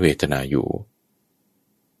วยเวทนาอยู่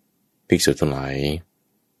ภิกษุทั้งหลาย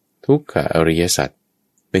ทุกขอริยสัจ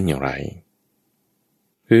เป็นอย่างไร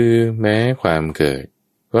คือแม้ความเกิด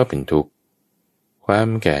ก็เป็นทุกข์ความ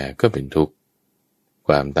แก่ก็เป็นทุกข์ค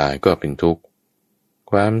วามตายก็เป็นทุกข์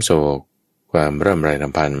ความโศกความร่ำไรร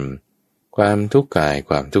ำพันความทุกข์กาย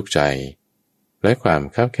ความทุกข์ใจและความ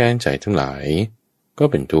คับแค้นใจทั้งหลายก็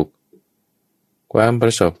เป็นทุกข์ความปร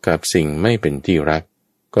ะสบกับสิ่งไม่เป็นที่รัก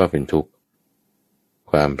ก็เป็นทุกข์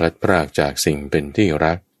ความพลัดพรากจากสิ่งเป็นที่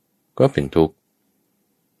รักก็เป็นทุกข์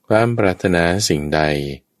ความปรารถนาสิ่งใด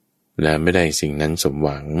และไม่ได้สิ่งนั้นสมห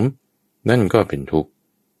วังนั่นก็เป็นทุกข์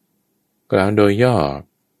กล่าวโดยย่อ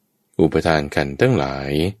อุปทานขันธ์ทั้งหลาย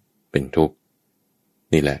เป็นทุกข์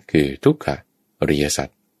นี่แหละคือทุกขอริยสัจ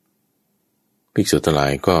ภิกษุทั้งหลา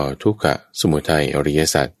ยก็ทุกขสมุทัยอริย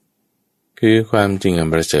สัจคือความจริงอัน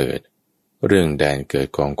ประเสริฐเรื่องแดนเกิด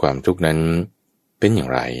ของความทุกข์นั้นเป็นอย่าง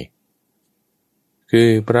ไรคือ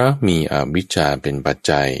เพราะมีอวิชชาเป็นปัจ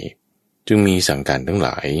จัยจึงมีสังขารทั้งหล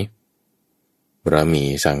ายเพราะมี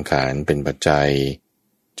สังขารเป็นปัจจัย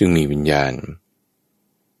จึงมีวิญญาณ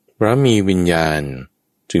เพราะมีวิญญาณ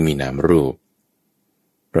จึงมีนามรูป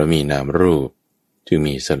เพราะมีนามรูปจึง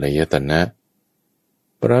มีสลายตนะ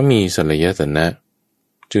เพราะมีสลายตนะ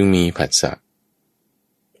จึงมีผัสสะ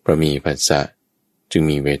เพราะมีผัสสะจึง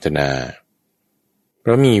มีเวทนาเพร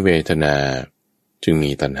าะมีเวทนาจึง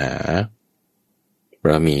มีตัณหาเพร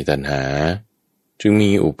าะมีตัณหาจึง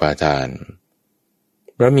มีอุปาทาน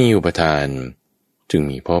เพราะมีอุปาทานจึง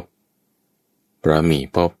มีภพเพราะมี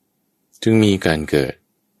ภพจึงมีการเกิด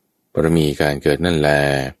เพราะมีการเกิดนั่นแล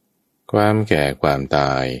ความแก่ความต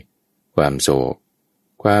ายความโศก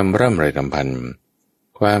ความร่ำไรรำพัน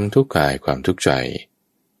ความทุกข์กายความทุกข์ใจ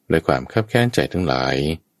และความคับแค้นใจทั้งหลาย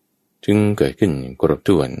จึงเกิดขึ้นครบ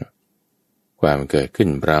ถ้วนความเกิดขึ้น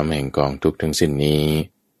พร้อมแห่งกองทุกข์ทั้งสิ้นนี้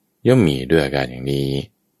ย่อมมีด้วยอาการอย่างนี้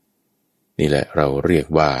นี่แหละเราเรียก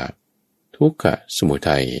ว่าทุกขสมุ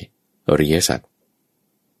ทัยอริยสัจ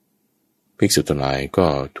ภิกษุทั้งหลายก็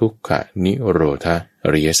ทุกขนิโรธอ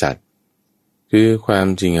ริยสัจคือความ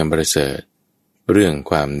จริงอันประเสริฐเรื่อง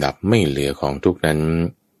ความดับไม่เหลือของทุกนั้น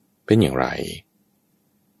เป็นอย่างไร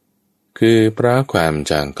คือเพราะความ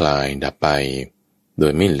จางคลายดับไปโด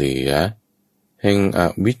ยไม่เหลือแห่งอ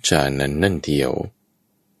วิชชานั้นนั่นเดียว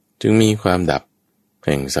จึงมีความดับแ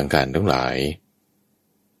ห่งสังขารทั้งหลาย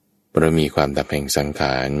เพราะมีความดับแห่งสังข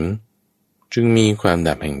ารจึงมีความ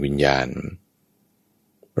ดับแห่งวิญญาณ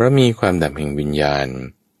เพราะมีความดับแห่งวิญญาณ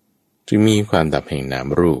จึงมีความดับแห่งนาม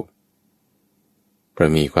รูปเพราะ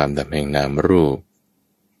มีความดับแห่งนามรูป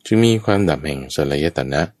จึงมีความดับแห่งสลายต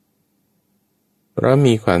นะเพราะ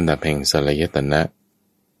มีความดับแห่งสลายตนะ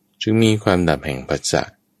จึงมีความดับแห่งผัสสะ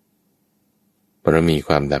เพราะมีค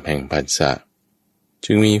วามดับแห่งผัสสะ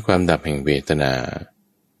จึงมีความดับแห่งเวทนา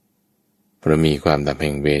เพราะมีความดับแ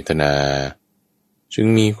ห่งเวทนาจึง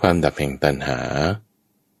มีความดับแห่งตัณหา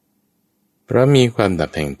เพราะมีความดั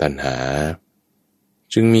บแห่งตัณหา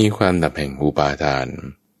จึงมีความดับแห่งอุปาทาน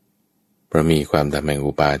เพราะมีความดับแห่ง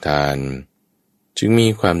อุปาทานจึงมี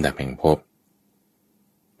ความดับแห่งภพ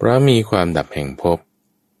เพราะมีความดับแห่งภพ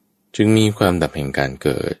จึงมีความดับแห่งการเ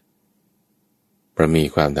กิดเพราะมี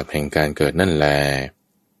ความดับแห่งการเกิดนั่นแล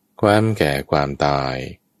ความแก่ความตาย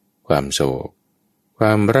ความโศกคว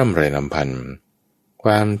ามร่ำไรรำพันคว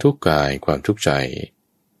ามทุกข์กายความทุกข์ใจ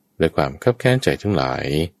และความคับแค้นใจทั้งหลาย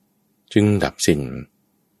จึงดับสิ้น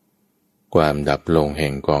ความดับลงแห่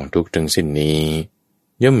งกองทุกข์ทั้งสิ้นนี้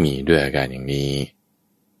ย่อมมีด้วยอาการอย่างนี้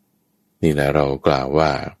นี่แหละเรากล่าวว่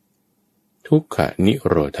าทุกขนิ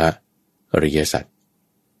โรธอริยสัจ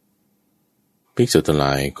ภิกษุทั้งหล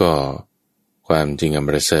ายก็ความจริงอัน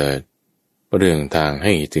ประเสริฐเรื่องทางใ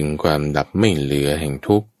ห้ถึงความดับไม่เหลือแห่ง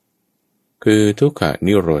ทุกข์คือทุกข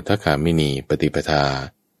นิโรธคามินีปฏิปทา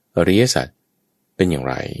อริยสัจเป็นอย่าง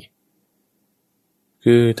ไร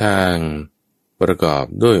คือทางประกอบ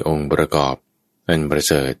ด้วยองค์ประกอบอันประ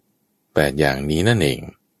เสริฐ8อย่างนี้นั่นเอง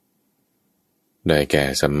ได้แก่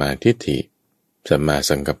สัมมาทิฏฐิสัมมา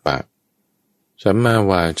สังกัปปะสัมมา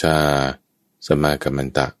วาจาสัมมากัมมัน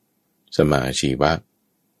ตะสัมมาอาชีวะ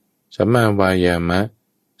สัมมาวายามะ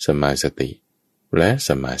สัมมาสติ และ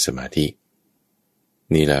สัมมาสมาธิ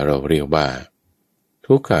นี่แหละเราเรียกว่า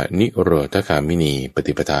ทุกขนิโรธคามินีป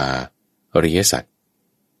ฏิปทาอริยสัจ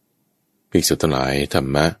ภิกษุทั้งหลายธร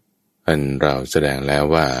รมะอันเราแสดงแล้ว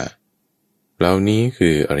ว่าเหล่านี้คื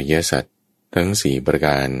ออริยสัจทั้งสี่ประก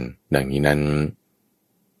ารดังนี้นั้น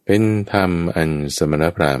เป็นธรรมอันสมณ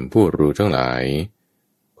พราหมณ์ผู้รู้ทั้งหลาย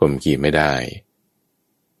ข่มขีไม่ได้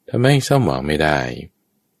ทำให้เศร้าหมองไม่ได้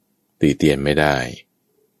ตีเตียนไม่ได้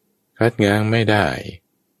คัดง้างไม่ได้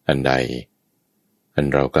อันใดอัน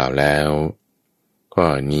เรากล่าวแล้วข้อ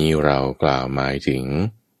นี้เรากล่าวหมายถึง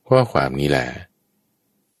ข้อความนี้แหละ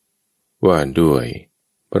ว่าด้วย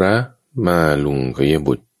พระมาลุงกย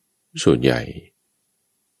บุตรสูตรใหญ่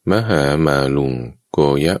มหามาลุงโก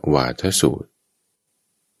ยวาทสูตร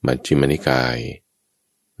มัชฌิมนิกาย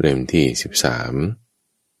เล่มที่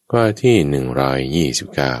13ข้อที่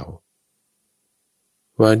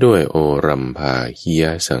129ว่าด้วยโอรัมภาคีย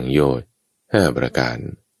สังโยชน์5ประการ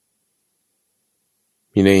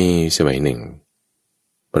มีในสมัยหนึ่ง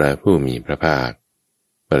พระผู้มีพระภาค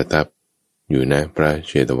ประทับอยู่ณพระเ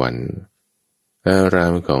ชตวันอารา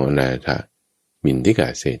มของอนาถบิณฑิก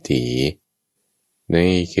เศรษฐีใน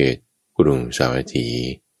เขตกรุงสาวัตถี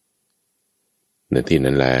ณที่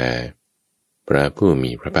นั้นแลพระผู้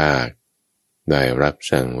มีพระภาคได้รับ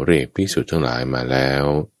สั่งเรียกภิกษุทั้งหลายมาแล้ว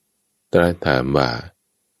ตรัสถามว่า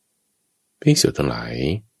ภิกษุทั้งหลาย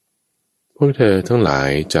พวกเธอทั้งหลา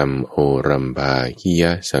ยจำโอรัมภาคีย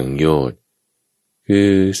สังโยชน์คื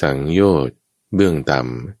อสังโยชน์เบื้องต่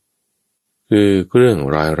ำคือเครื่อง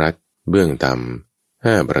ร้อยรัดเบื้องต่ำ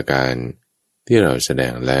5ประการที่เราแสด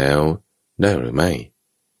งแล้วได้หรือไม่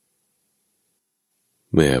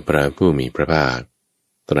เมื่อพระผู้มีพระภาค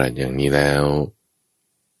ตรัสอย่างนี้แล้ว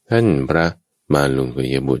ท่านพระมาลุงก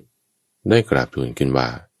ยบุตรได้กราบทูลขึ้นว่า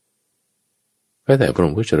ข้าแต่พระอ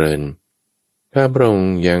งค์ผู้เจริญข้าพระอง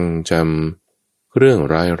ค์ยังจำเครื่อง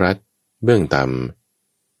ร้อยรัดเบื้องต่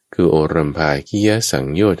ำคือโอรัมภาคียสัง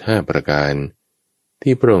โยชน์5ประการ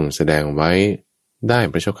ที่พระองค์แสดงไว้ได้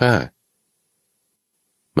พระเจ้าข้า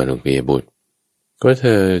มาลุงกยบุตรก็เธ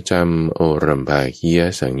อจำโอรัมภาคีย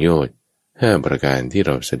สังโยชน์5ประการที่เร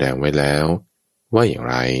าแสดงไว้แล้วว่าอย่าง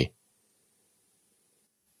ไร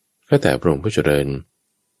ข้าแต่พระองค์ผู้เจริญ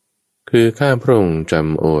คือข้าพระองค์จ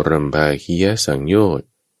ำโอรัมภาคียสังโยชน์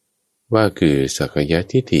ว่าคือสักย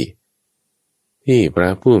ทิฏฐิที่พระ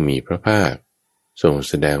ผู้มีพระภาคทรง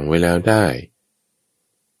แสดงไว้แล้วได้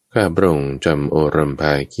ข้าพระองค์จำโอรัมภ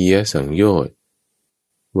าคียสังโยชน์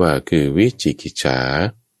ว่าคือวิจิกิจฉา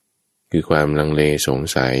คือความลังเลสง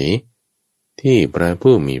สัยที่พระ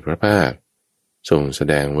ผู้มีพระภาคทรงแส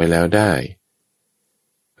ดงไว้แล้วได้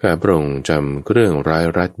ข้าพระองค์จำเครื่องร้อย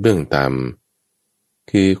รัดเบื้องต่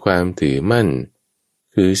ำคือความถือมั่น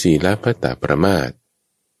คือศีลพัตตประมาท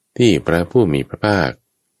ที่พระผู้มีพระภาค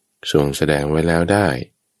ทรงแสดงไว้แล้วได้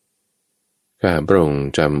ข้าพระองค์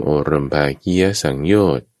จำโอรัมภาคียสังโย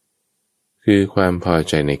ชน์คือความพอ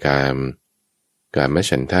ใจในกาม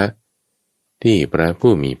ฉันทะที่พระ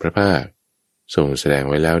ผู้มีพระภาคทรงแสดง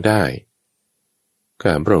ไว้แล้วได้ข้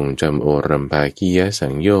าพระองค์จำโอรัมภาคียสั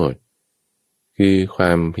งโยชน์คือคว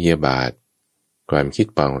ามพยาบาทความคิด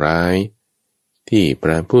ปองร้ายที่พ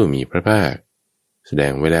ระผู้มีพระภาคแสด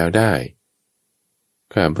งไว้แล้วได้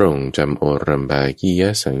ข้าพระองค์จำโอรัมภาคีย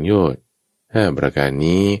สังโยชน์5ประการ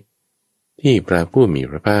นี้ที่พระผู้มี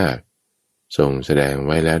พระภาคทรงแสดงไ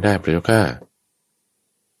ว้แล้วได้พระเจ้าข้า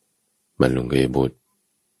มาลุงกยบุตร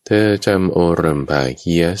เธอจำโอรัมภา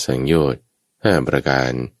คียสังโยชน์5ประกา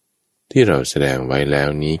รที่เราแสดงไว้แล้ว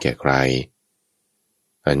นี้แก่ใคร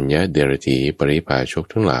อัญญเดรถีปริภาชก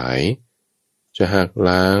ทั้งหลายจะหัก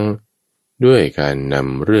ล้างด้วยการน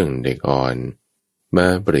ำเรื่องเด็กอ่อนมา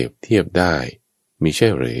เปรียบเทียบได้มิใช่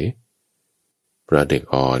หรือเพราะเด็ก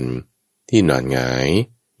อ่อนที่นอนหงาย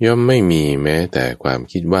ย่อมไม่มีแม้แต่ความ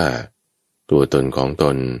คิดว่าตัวตนของต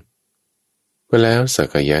นก็แล้วสั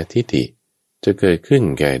กยทิฏฐิจะเกิดขึ้น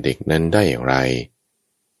แก่เด็กนั้นได้อย่างไร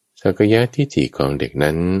สักยทิฏฐิของเด็ก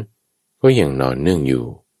นั้นก็ยังนอนเนื่องอยู่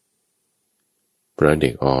เพราะเด็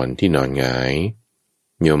กอ่อนที่นอนหงาย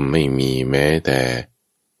ย่อมไม่มีแม้แต่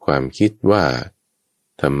ความคิดว่า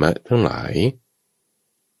ธรรมะทั้งหลาย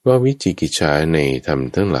ว่าวิจิกิจฉาในธรรม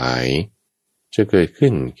ทั้งหลายจะเกิดขึ้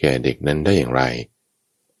นแก่เด็กนั้นได้อย่างไร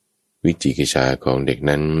วิจิกิจฉาของเด็ก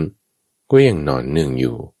นั้นก็ยังนอนเนื่องอ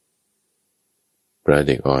ยู่เพราะเ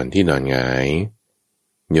ด็กอ่อนที่นอนหงาย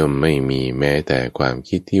ย่อมไม่มีแม้แต่ความ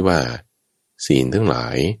คิดที่ว่าศีลทั้งหลา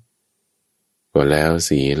ยก็แล้ว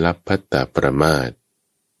ศีลพัตตประมาท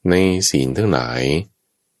ในศีลทั้งหลาย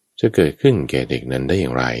จะเกิดขึ้นแก่เด็กนั้นได้อย่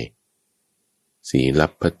างไรศีล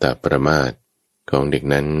พัตตประมาทของเด็ก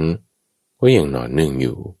นั้นก็ยังนอนเนื่องอ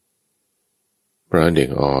ยู่เพราะเด็ก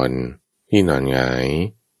อ่อน ที่นอนหงาย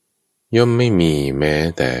ย่อมไม่มีแม้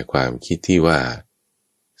แต่ความคิดที่ว่า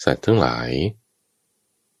สัตว์ทั้งหลาย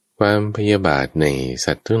ความพยาบาทใน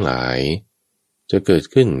สัตว์ทั้งหลายจะเกิด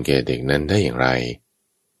ขึ้นแก่เด็กนั้นได้อย่างไร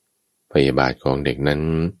พยาบาทของเด็กนั้น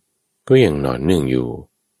ก็ยังนอนเนื่องอยู่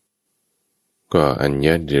ก็อัญญ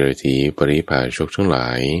เดรธีปริภาชกทั้งหลา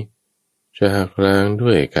ยจะหักล้างด้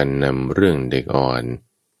วยการนำเรื่องเด็กอ่อน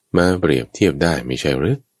มาเปรียบเทียบได้ไม่ใช่ห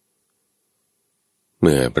รือเ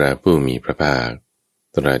มื่อพระผู้มีพระภาค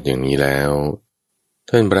ตรัสอย่างนี้แล้ว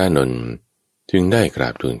ท่านพระอานนท์จึงได้กรา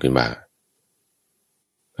บทูลขึ้นว่า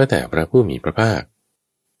ก็แต่พระผู้มีพระภาค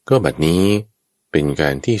ก็บัดนี้เป็นกา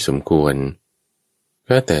รที่สมควร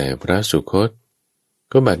ก็แต่พระสุคต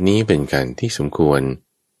ก็บัดนี้เป็นการที่สมควร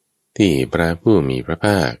ที่พระผู้มีพระภ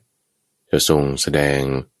าคจะทรงแสดง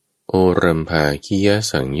โอรัมภาคีย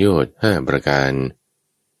สังโยชน์5ประการ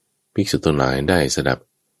ภิกษุทั้งหลายได้สดับ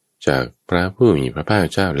จากพระผู้มีพระภาค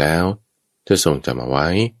เจ้าแล้วจะทรงจำเอาไว้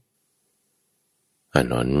อา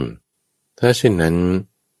นนท์ถ้าเช่นนั้น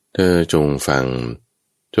เธอจงฟัง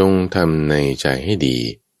จงทำในใจให้ดี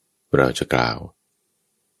เราจะกล่าว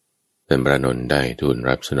ท่านพระอานนท์ได้ทูล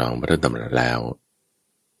รับสนองพระดำรัสแล้ว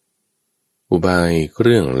อุบายเ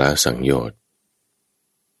รื่องละสังโยชน์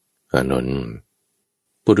อานนท์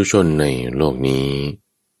ปุถุชนในโลกนี้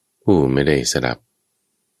ผู้ไม่ได้สดับ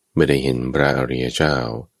ไม่ได้เห็นพระอริยเจ้า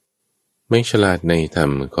ไม่ฉลาดในธรร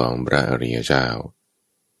มของพระอริยเจ้า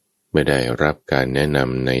ไม่ได้รับการแนะน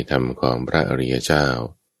ำในธรรมของพระอริยเจ้า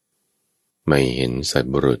ไม่เห็นสัต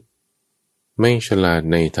บุรุษไม่ฉลาด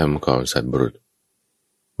ในธรรมของสัตบุรุษ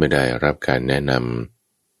ไม่ได้รับการแนะน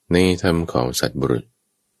ำในธรรมของสัตบุรุษ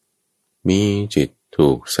มีจิตถู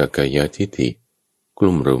กสักกายทิฏฐิก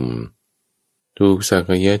ลุ่มรุมถูกสักก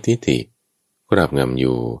ายทิฏฐิครอบงำอ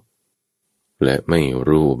ยู่และไม่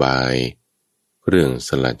รู้บายเรื่องส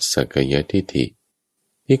ลัดสักกายทิฏฐิ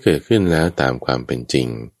ที่เกิดขึ้นแล้วตามความเป็นจริง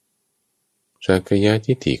สักกาย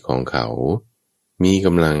ทิฏฐิของเขามีก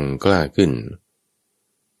ำลังกล้าขึ้น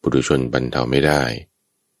ปุถุชนบรรเทาไม่ได้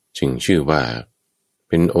จึงชื่อว่าเ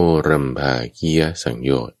ป็นโอรัมภาคียสังโ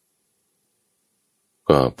ยชน์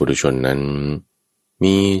ก็ปุถุชนนั้น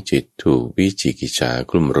มีจิตถูกวิจิกิจฉา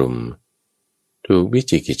กลุ่มรุมถูกวิ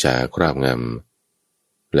จิกิจฉาครอบง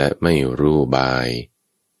ำและไม่รู้บาย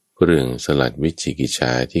เรื่องสลัดวิจิกิจฉ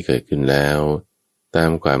าที่เกิดขึ้นแล้วตา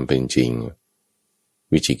มความเป็นจริง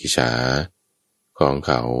วิจิกิจฉาของเ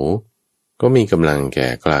ขาก็มีกำลังแก่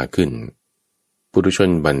กล้าขึ้นปุถุชน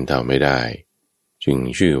บรรเทาไม่ได้จึง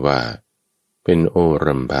ชื่อว่าเป็นโอ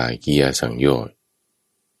รัมภาคียสังโยชน์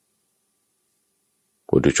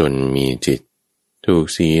ปุถุชนมีจิตถูก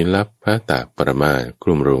สีลับพะตะปรมาสก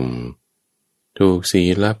ลุ่มรุมถูกสี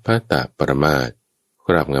ลับพะตะปรมาสค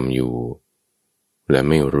รอบงำอยู่และ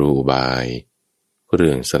ไม่รู้บายเ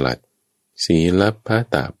รื่องสลัดสีลับพะ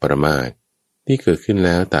ตะปรมาสที่เกิดขึ้นแ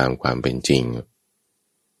ล้วตามความเป็นจริง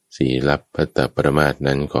สีลับพะตะปรมาส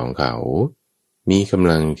นั้นของเขามีก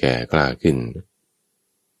ำลังแก่กล้าขึ้น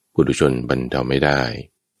ปุถุชนบรรเทาไม่ได้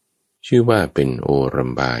ชื่อว่าเป็นโอรั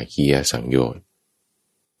มภาคียสังโยชน์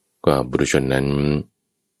ก็ปุถุชนนั้น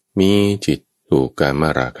มีจิตถูกกาม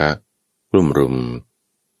ราคะกลุ่มรุม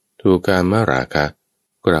ถูกกามราคะ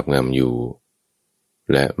กราบงำอยู่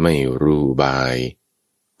และไม่รู้บาย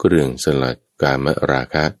เรื่องสลัดกามรา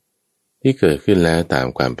คะที่เกิดขึ้นแล้วตาม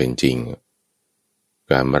ความเป็นจริง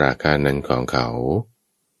กามราคะนั้นของเขา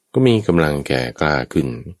ก็มีกำลังแก่กล้าขึ้น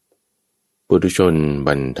ปุถุชนบ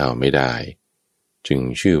รรเทาไม่ได้จึง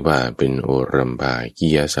ชื่อว่าเป็นโอรัมภาคี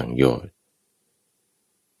ยสังโยชน์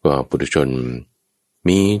ก็ปุถุชน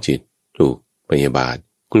มีจิตถูกพยาบาท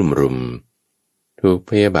กลุ่มรุมถูก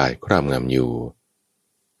พยาบาทครอบงำอยู่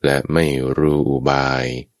และไม่รู้อุบาย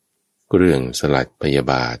เรื่องสลัดพยา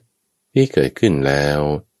บาทที่เกิดขึ้นแล้ว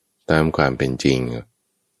ตามความเป็นจริง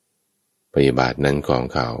พยาบาทนั้นของ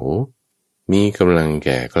เขามีกำลังแ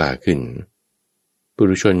ก่กล้าขึ้นปุ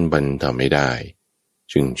ถุชนบรรเทาไม่ได้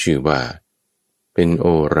จึงชื่อว่าเป็นโอ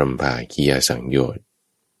รัมภาคียสังโยชน์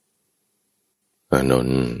อานน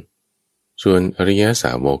ท์ส่วนอริยส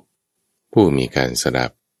าวกผู้มีการสดั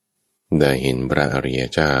บได้เห็นพระอริย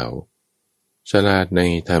เจ้าฉลาดใน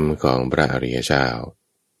ธรรมของพระอริยเจ้า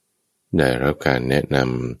ได้รับการแนะน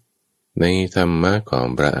ำในธรรมะของ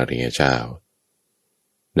พระอริยเจ้า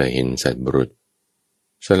ได้เห็นสัตบุรุษ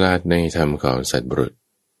ฉลาดในธรรมของสัตบุรุษ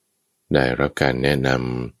ได้รับการแนะน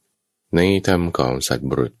ำในธรรมของสัต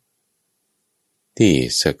บุรุษที่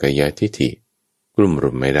สักกายทิฏฐิกลุ่ม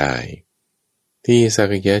รุมไม่ได้ที่สัก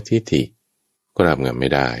กายทิฏฐิกราบงำไม่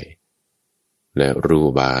ได้และรู้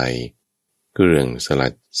บายเรื่องสลั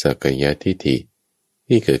ดสักกายทิฏฐิ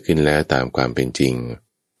ที่เกิดขึ้นแล้วตามความเป็นจริง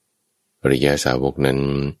อริยสาวกนั้น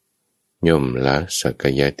ย่อมละสักกา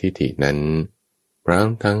ยทิฏฐินั้นพร้อม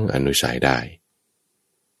ทั้งอนุสัยได้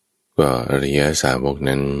ก็อริยสาวก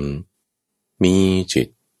นั้นมีจิต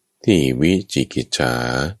ที่วิจิกิจฉา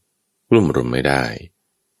กลุ่มรุมไม่ได้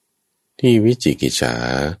ที่วิจิกิจฉา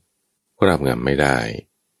ครอบงำไม่ได้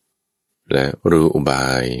และรู้อุบา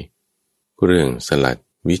ยเรื่องสลัด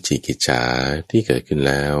วิจิกิจฉาที่เกิดขึ้น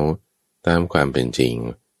แล้วตามความเป็นจริง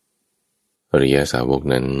อริยสาวก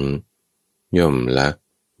นั้นย่อมละ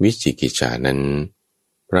วิจิกิจฉานั้น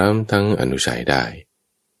พร้อมทั้งอนุสัยได้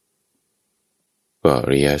ก็อ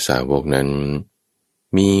ริยสาวกนั้น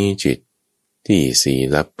มีจิตที่สี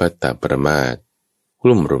ลับพัตตปรมาสก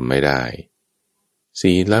ลุ่มรุมไม่ได้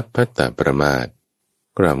สีลับพัตตปรมาส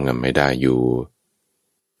ครอบงำไม่ได้อยู่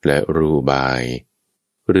และรู้บาย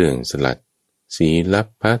เรื่องสลัดสีลับ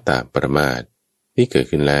พัตตปรมาสที่เกิด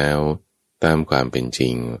ขึ้นแล้วตามความเป็นจริ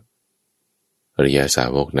งอริยสา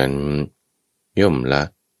วกนั้นย่อมละ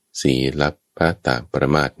สีลับพัตตปร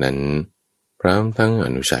มาสนั้นพร้อมทั้งอ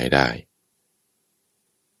นุสัยได้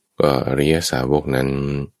ก็อริยสาวกนั้น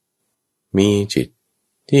มีจิต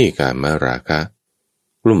ที่กามราคะ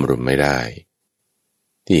กลุ่มรุมไม่ได้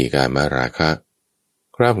ที่กามราคะ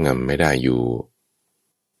ครอบงำไม่ได้อยู่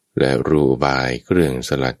และรู้บายเครื่องส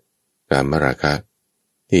ลัดกามราคะ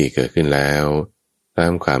ที่เกิดขึ้นแล้วตา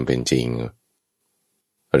มความเป็นจริง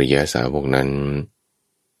อริยสาวกนั้น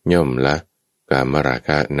ย่อมละกามราค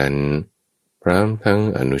ะนั้นพร้อมทั้ง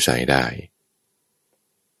อนุสัยได้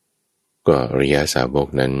ก็อริยสาวก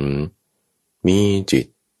นั้นมีจิต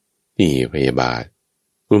ที่พยาบาท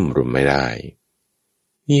กลุ่มรุมไม่ได้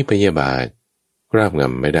ที่พยาบาทครอบง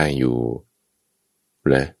ำไม่ได้อยู่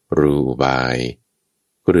และรู้อุบาย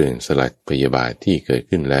เรื่องสลัดพยาบาทที่เกิด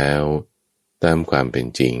ขึ้นแล้วตามความเป็น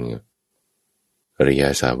จริงอริย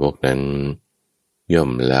สาวกนั้นย่อ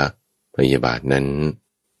มละพยาบาทนั้น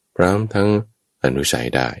พร้อมทั้งอนุสัย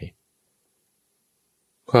ได้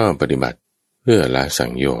ข้อปฏิบัติเพื่อละสั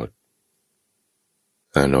งโยชน์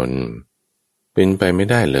อานนท์เป็นไปไม่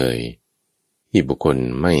ได้เลยที่บุคคล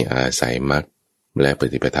ไม่อาศัยมรรคและป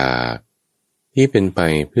ฏิปทาที่เป็นไป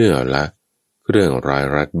เพื่อละเครื่องร้อย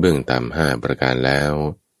รัดเบื้องต่ำ5ประการแล้ว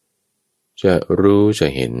จะรู้จะ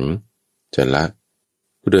เห็นจะละ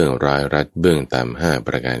เรื่องร้อยรัดเบื้องต่ำ5ป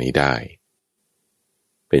ระการนี้ได้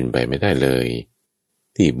เป็นไปไม่ได้เลย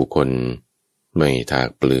ที่บุคคลไม่ถาก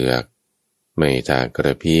เปลือกไม่ถากกร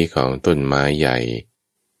ะพี้ของต้นไม้ใหญ่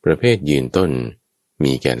ประเภทยืนต้น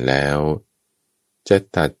มีแก่นแล้วจะ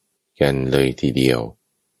ตัดแก่นเลยทีเดียว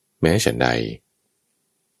แม้ฉันใด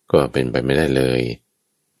ก็เป็นไปไม่ได้เลย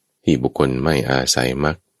ที่บุคคลไม่อาศัยมร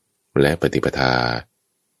รคและปฏิปทา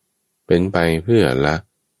เป็นไปเพื่อละ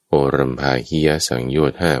โอรัมภาคียสังโย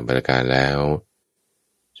ชน์5ประการแล้ว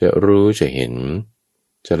จะรู้จะเห็น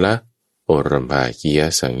จะละโอรัมภาคีย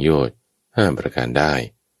สังโยชน์5ประการได้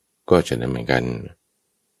ก็จะนั้นเหมือนกัน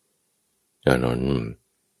อานนท์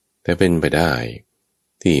แต่เป็นไปได้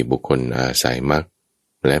ที่บุคคลอาศัยมรรค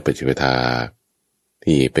และปฏิปทา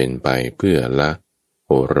ที่เป็นไปเพื่อละโ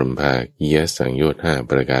อรัมภาคียสังโยชน์5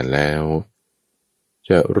ประการแล้วจ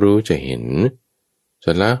ะรู้จะเห็นจ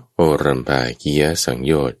ะละโอรัมภาคียสัง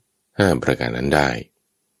โยชน์5ประการนั้นได้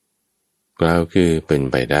กล่าวคือเป็น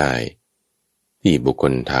ไปได้ที่บุคค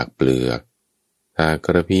ลถากเปลือกถากก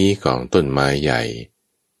ระพี้ของต้นไม้ใหญ่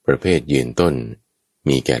ประเภทยืนต้น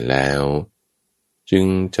มีแก่นแล้วจึง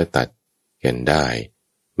จะตัดแก่นได้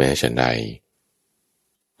แม้ฉันใด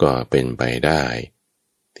ก็เป็นไปได้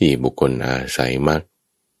ที่บุคคลอาศัยมรรค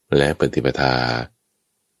และปฏิปทา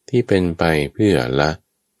ที่เป็นไปเพื่อละ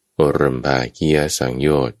โอรัมภาคียสังโย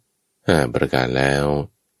ชน์5ประการแล้ว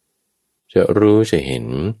จะรู้จะเห็น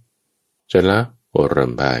จะละโอรั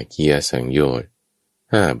มภาคียสังโยชน์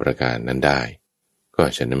5ประการนั้นได้ก็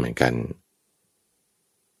ฉะนั้นเหมือนกัน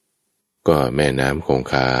ก็แม่น้ำคง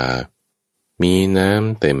คามีน้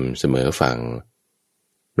ำเต็มเสมอฝั่ง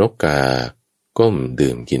นกกาก้ม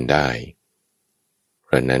ดื่มกินได้เพ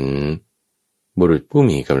ราะนั้นบุรุษผู้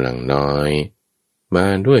มีกำลังน้อยมา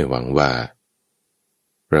ด้วยหวังว่า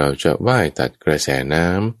เราจะว่ายตัดกระแสน้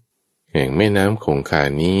ำแห่งแม่น้ำคงคา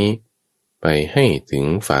นี้ไปให้ถึง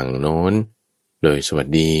ฝั่งโน้นโดยสวัส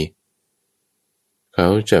ดีเขา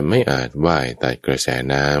จะไม่อาจว่ายตัดกระแส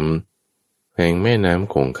น้ำแห่งแม่น้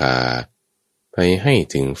ำคงคาไปให้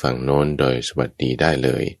ถึงฝั่งโน้นโดยสวัสดีได้เล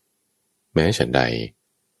ยแม้ฉันใด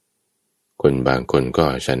คนบางคนก็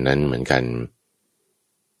ฉันนั้นเหมือนกัน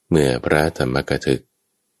เมื่อพระธรรมกถึก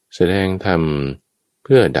แสดงธรรมเ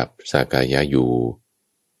พื่อดับสากายะอยู่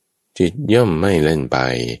จิตย่อมไม่เล่นไป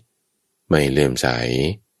ไม่เลื่อมใส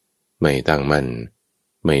ไม่ตั้งมั่น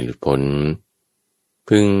ไม่หลุดพ้น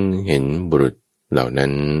พึงเห็นบุรุษเหล่านั้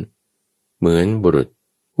นเหมือนบุรุษ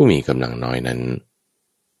ผู้มีกำลังน้อยนั้น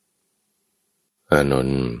อานน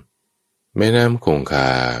ท์แม่น้ำคงคา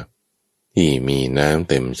ที่มีน้ำ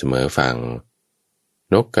เต็มเสมอฝั่ง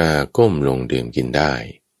นกกาก้มลงดื่มกินได้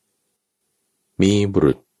มีบุ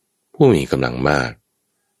รุษผู้มีกำลังมาก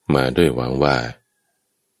มาด้วยหวังว่า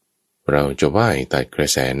เราจะว่ายตัดกระ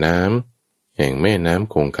แสน้ำแห่งแม่น้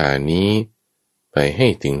ำคงคานี้ไปให้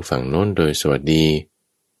ถึงฝั่งโน้นโดยสวัสดี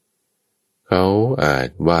เขาอาจ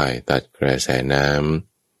ว่ายตัดกระแสน้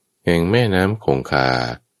ำแห่งแม่น้ำคงคา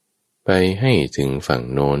ไปให้ถึงฝั่ง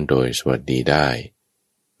โน้นโดยสวัสดีได้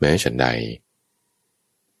แม้ฉันใด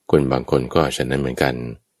คนบางคนก็ฉะนั้นเหมือนกัน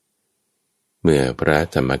เมื่อพระ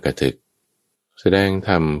ธรรมกถึกแสดงธ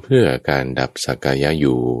รรมเพื่อการดับสักกายะอ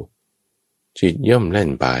ยู่จิตย่อมแล่น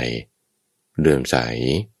ไปเลื่อมใส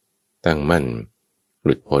ตั้งมั่นห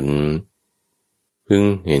ลุดพ้นพึง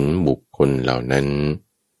เห็นบุคคลเหล่านั้น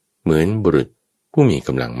เหมือนบุรุษผู้มีก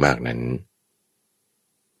ำลังมากนั้น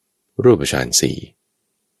รูปฌานสี่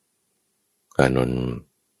อานนท์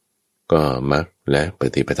ก็มรรคและป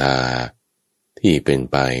ฏิปทาที่เป็น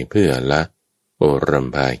ไปเพื่อละโอรัม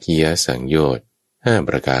ภาคียสังโยชน์5ป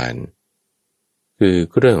ระการคือ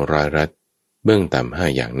เรื่องร้อยรัดเบื้องต่ำ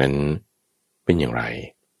5อย่างนั้นเป็นอย่างไร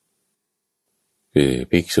คือ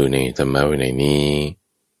ภิกษุในธรรมวินัยนี้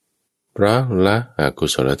เพราะละอกุ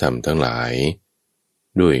ศลธรรมทั้งหลาย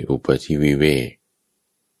ด้วยอุปธิวิเวก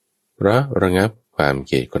เพราะระงับความเ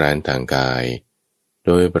กียจคร้านทางกายโ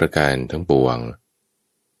ดยประการทั้งปวง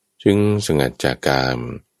จึงสงัดจากกาม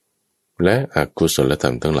และอกุศลธร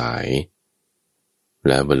รมทั้งหลายแ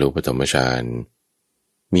ละบรรลุปฐมฌาน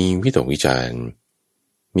มีวิตกวิจาร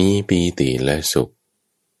มีปีติและสุข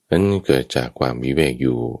นั้นเกิดจากความวิเวกอ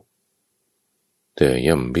ยู่เธอ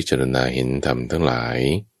ย่อมพิจารณาเห็นธรรมทั้งหลาย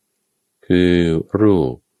คือรู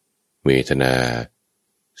ปเวทนา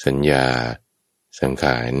สัญญาสังข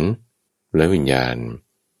ารและวิญญาณ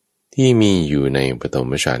ที่มีอยู่ในปฐ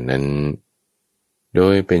มฌานนั้นโด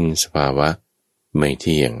ยเป็นสภาวะไม่เ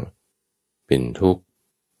ที่ยงเป็นทุกข์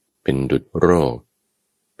เป็นดุจโรค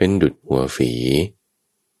เป็นดุจหัวฝี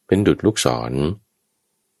เป็นดุจลูกศร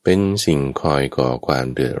เป็นสิ่งคอยก่อความ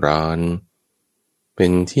เดือดร้อนเป็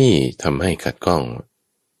นที่ทำให้ขัดข้อง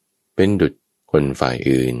เป็นดุจคนฝ่าย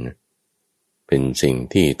อื่นเป็นสิ่ง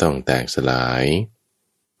ที่ต้องแตกสลาย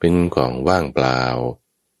เป็นของว่างเปล่า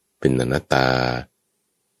เป็นอนัตตา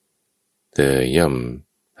เธอย่อม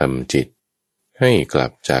ทำจิตให้กลั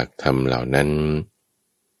บจากธรรมเหล่านั้น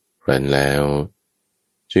ครั้นแล้ว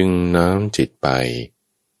จึงน้อมจิตไป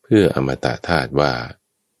เพื่ออมตะธาตุว่า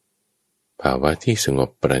ภาวะที่สงบ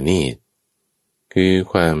ประณีตคือ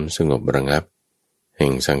ความสงบระงับแห่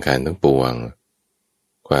งสังขารทั้งปวง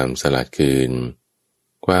ความสลัดคืน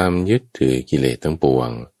ความยึดถือกิเลสทั้งปวง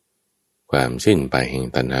ความสิ้นไปแห่ง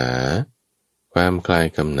ตัณหาความคลาย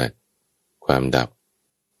กำหนัดความดับ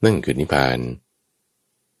นั่นคือนิพพาน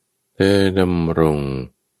เธอดำรง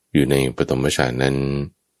อยู่ในปฐมฌานนั้น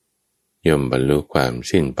ย่อมบรรลุความ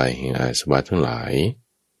สิ้นไปแห่งอาสวะทั้งหลาย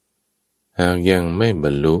หากยังไม่บ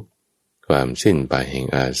รรลุความสิ้นไปแห่ง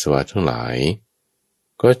อาสวะทั้งหลาย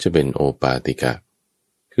ก็จะเป็นโอปาติกะ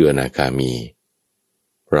คืออนาคามี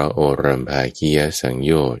เพราะโอรัมภาคียสังโ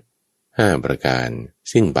ยชน์5ประการ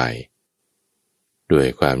สิ้นไปด้วย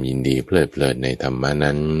ความยินดีเพลิดเพลินในธรรม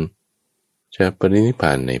นั้นจะปรินิพพ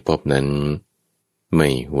านในภพนั้นไม่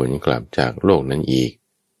หวนกลับจากโลกนั้นอีก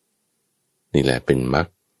นี่แหละเป็นมรรค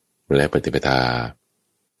และปฏิปทา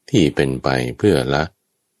ที่เป็นไปเพื่อละ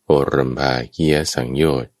โอรัมภาคียสังโย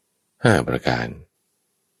ชน์5ประการ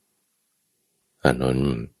อานน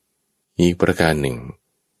ท์อีกประการหนึ่ง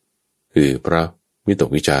คือเพราะวิตก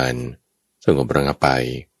วิจารสงบระงับไป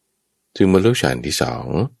จึงบรรลุฌานที่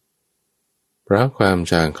2เพราะความ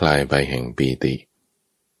จางคลายไปแห่งปีติ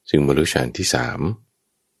จึงบรรลุฌานที่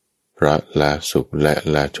3เพราะละสุขและ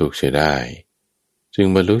ละทุกข์เสียได้จึง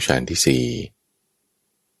บรรลุฌานที่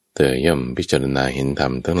4เธอย่อมพิจารณาเห็นธรร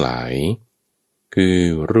มทั้งหลายคือ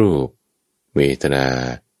รูปเวทนา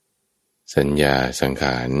สัญญาสังข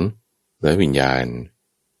ารและวิญญาณ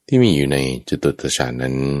ที่มีอยู่ในจตุตถฌาน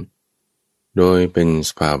นั้นโดยเป็น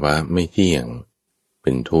สภาวะไม่เที่ยงเป็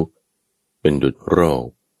นทุกข์เป็นดุจโรค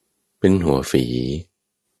เป็นหัวฝี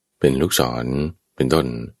เป็นลูกศรเป็นต้น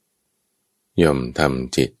ย่อมท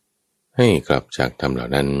ำจิตให้กลับจากธรรมเหล่า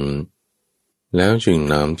นั้นแล้วจึง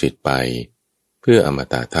น้อมจิตไปเพื่ออม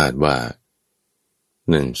ตะธาตุว่า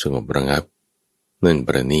นั่นสงบระงับนั่นป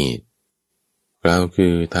ระณีตกล่าวคื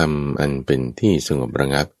อธรรมอันเป็นที่สงบระ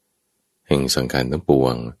งับแห่งสังขารทั้งปว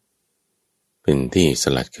งเป็นที่ส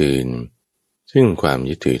ลัดคืนซึ่งความ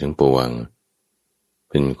ยึดถือทั้งปวง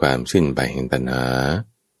เป็นความสิ้นไปแห่งตัณหา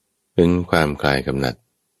เป็นความคลายกำหนัด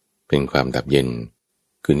เป็นความดับเย็น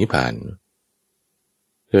คือนิพพาน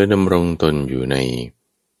เธอดำรงตนอยู่ใน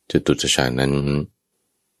จตุตฌานนั้น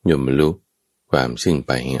ย่อมบรรลุความสิ้นไ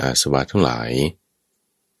ปแห่งอาสวะทั้งหลาย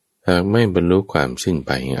หากไม่บรรลุความสิ้นไป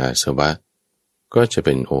แห่งอาสวะก็จะเ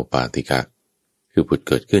ป็นโอปาติกะคือผุดเ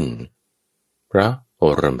กิดขึ้นเพราะโอ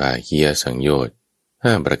รัมภาคียสังโยชน์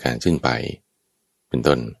5ประการสิ้นไปเป็น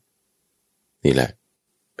ต้นนี่แหละ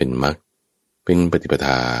เป็นมรรคเป็นปฏิปท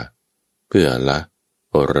าเพื่อละ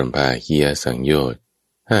โอรัมภาคียสังโยชน์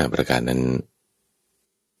5ประการนั้น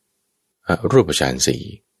อรูปฌานสี่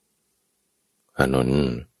อานนท์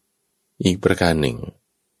อีกประการหนึ่ง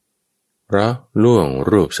เพราะล่วง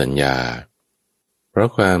รูปสัญญาเพราะ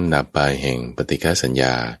ความดับไปแห่งปฏิฆาสัญญ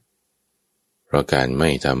าเพราะการไม่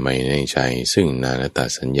ทำไม่ในใจซึ่งนานต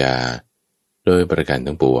สัญญาโดยประการ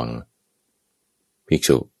ทั้งปวงภิก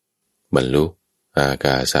ษุบรรลุอาก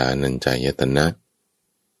าสานัญจายตนะ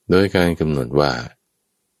โดยการกำหนดว่า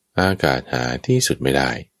อากาศหาที่สุดไม่ไ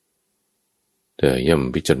ด้เธอย่อม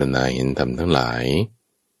พิจารณาเห็นธรรมทั้งหลาย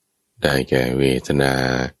ได้แก่เวทนา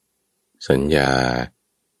สัญญา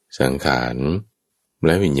สังขารแล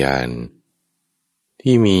ะวิญญาณ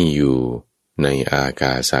ที่มีอยู่ในอาก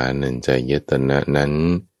าสานัญจายตนะนั้น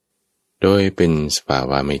โดยเป็นสภา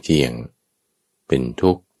วะไม่เที่ยงเป็น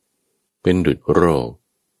ทุกข์เป็นดุจโรค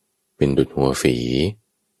เป็นดุจหัวฝี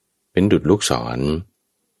เป็นดุจลูกศร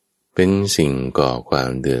เป็นสิ่งก่อความ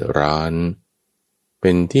เดือดร้อนเป็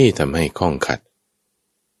นที่ทำให้ข้องขัด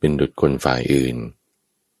เป็นดุจคนฝ่ายอื่น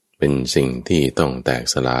เป็นสิ่งที่ต้องแตก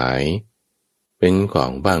สลายเป็นขอ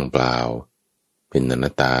งบ้างเปล่าเป็นอ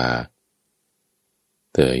นัตตา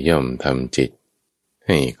เธอย่อมทำจิตใ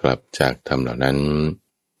ห้กลับจากธรรมเหล่านั้น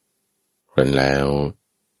ครั้นแล้ว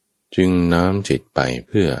จึงน้อมจิตไปเ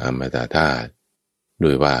พื่ออมตะธาตุด้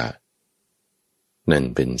วยว่านั่น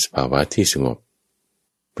เป็นสภาวะที่สงบ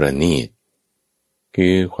ประณีตคื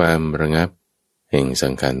อความระงับแห่งสั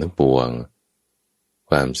งขารทั้งปวง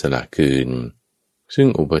ความสละคืนซึ่ง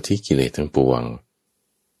อุปธิกิเลสทั้งปวง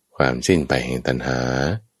ความสิ้นไปแห่งตัณหา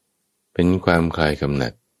เป็นความคลายกำหนั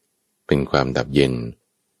ดเป็นความดับเย็น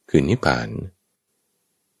คือนิพพาน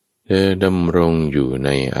เธอดำรงอยู่ใน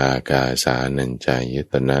อากาสานัญจาย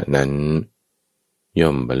ตนะนั้นย่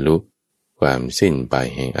อมบรรลุความสิ้นไป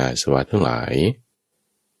แห่งอาสวะทั้งหลาย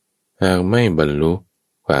หากไม่บรรลุ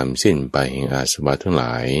ความสิ้นไปแห่งอาสวะทั้งหล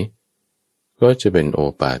ายก็จะเป็นโอ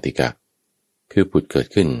ปาติกะคือผุดเกิด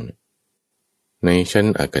ขึ้นในชั้น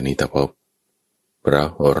อกนิตภพเพราะ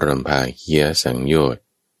โอรัมภาคียสังโยชน์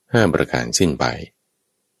5ประการสิ้นไป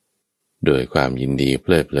โดยความยินดีเพ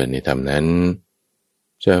ลิดเพลินในธรรมนั้น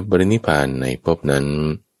จะปรินิพพานในภพนั้น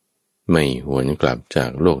ไม่หวนกลับจาก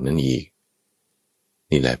โลกนั้นอีก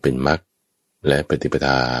นี่แหละเป็นมรรคและปฏิปท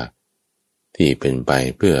าที่เป็นไป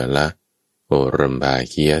เพื่อละโอรัมภา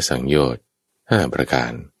คียสังโยชน์5ประกา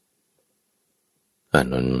รอา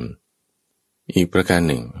นนท์อีกประการ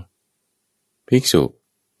หนึ่งภิกษุ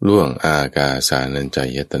ล่วงอากาสานัญจา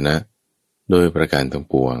ยตนะโดยประการทั้ง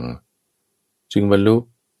ปวงจึงบรรลุ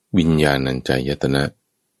วิญญาณัญจายตนะ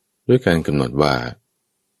ด้วยการกำหนดว่า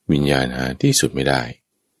วิญญาณหาที่สุดไม่ได้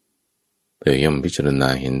เธอย่อมพิจารณา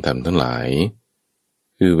เห็นธรรมทั้งหลาย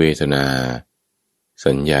คือเวทนา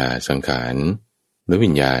สัญญาสังขารและวิ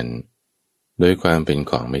ญญาณโดยความเป็น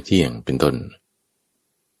ของไม่เที่ยงเป็นต้น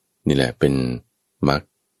นี่แหละเป็นมรรค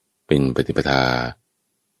เป็นปฏิปทา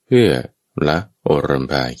เพื่อละโอรัม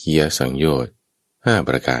ภาคียสังโยชน์5ป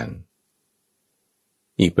ระการ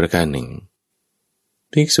อีกประการหนึ่ง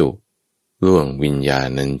ภิกษุล่วงวิญญา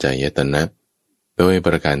ณัญจายตนะโดยป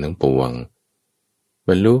ระการทั้งปวงบ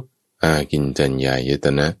รรลุอากินจัญญายต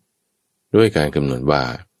นะด้วยการกำหนดว่า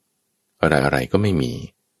อะไรๆก็ไม่มี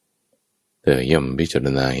เธอย่อมพิจาร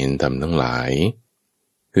ณาเห็นธรรมทั้งหลาย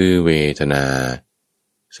คือเวทนา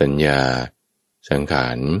สัญญาสังขา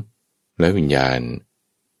รและวิญญาณ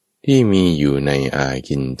ที่มีอยู่ในอา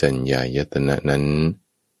กินจัญญายตนะนั้น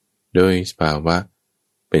โดยสภาวะ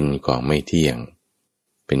เป็นของไม่เที่ยง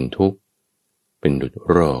เป็นทุกข์เป็นดุจ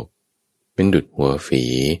โรคเป็นดุจหัวฝี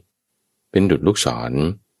เป็นดุจลูกศร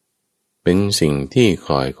เป็นสิ่งที่ค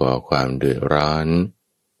อยก่อความเดือดร้อน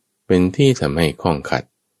เป็นที่ทำให้ข้องขัด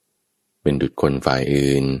เป็นดุจคนฝ่าย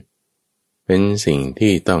อื่นเป็นสิ่ง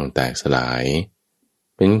ที่ต้องแตกสลาย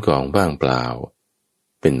เป็นของว่างเปล่า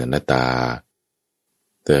เป็นอนัตตา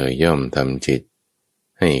เธอย่อมทำจิต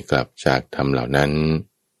ให้กลับจากธรรมเหล่านั้น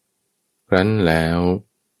ครั้นแล้ว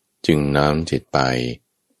จึงน้อมจิตไป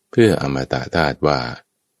เพื่ออมตะธาตุว่า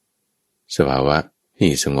สภาวะ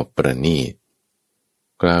ที่สงบประณีต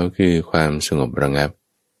กล่าวคือความสงบระงับ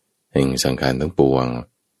แห่งสังขารทั้งปวง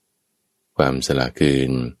ความสละคื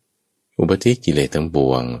นอุปธิกิเลสทั้งป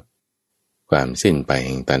วงความสิ้นไปแ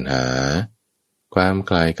ห่งตัณหาความ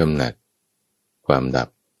คลายกำหนัดความดับ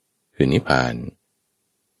คือนิพพาน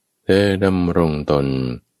เธอดำรงตน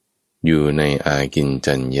อยู่ในอากิน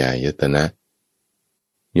จัญญายตนะ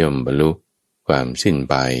ย่อมบรรลุความสิ้น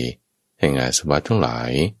ไปแห่งอาสวะทั้งหลา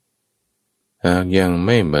ยหากยังไ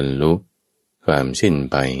ม่บรรลุความสิ้น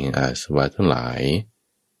ไปแห่งอาสวะทั้งหลาย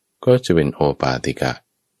ก็จะเป็นโอปาติกะ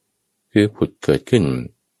คือผุดเกิดขึ้น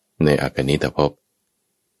ในอากนิตภพ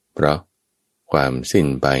เพราะความสิ้น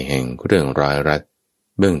ไปแห่งเรื่องร้อยรัด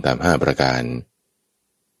เบื้องตาม5ประการ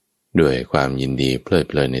ด้วยความยินดีเพลิด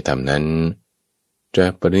เพลินในธรรมนั้นจะ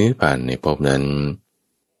ปรินิพพานในภพนั้น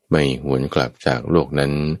ไม่หวนกลับจากโลกนั้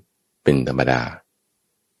นเป็นธรรมดา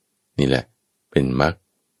นี่แหละเป็นมรรค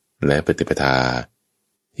และปฏิปทา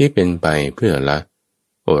ที่เป็นไปเพื่อละ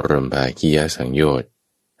โอรัมภาคียสังโยชน์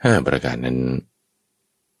5ประการนั้น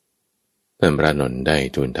ท่านพระนนท์ได้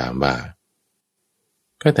ทูลถามว่า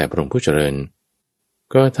ก็แต่พระองค์ผู้เจริญ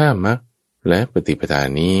ก็ถ้ามรรคและปฏิปทา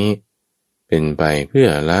นี้เป็นไปเพื่อ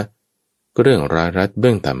ละเรื่องร้ายรัดเ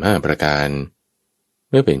บื้องต่ำ5ประการ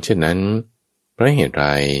เมื่อเป็นเช่นนั้นเพราะเหตุไร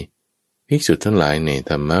ภิกษุทั้งหลายใน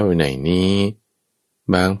ธรรมวินัยนี้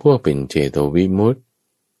บางพวกเป็นเจโตวิมุตติ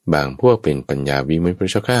บางพวกเป็นปัญญาวิมุตติพระ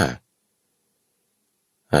เจ้าข้า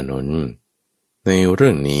อานนท์ในเรื่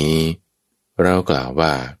องนี้เรากล่าวว่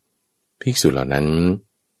าภิกษุเหล่านั้น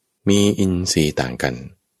มีอินทรีย์ต่างกัน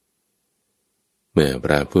เมื่อพ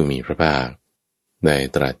ระผู้มีพระภาคได้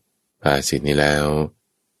ตรัสภาษิตนี้แล้ว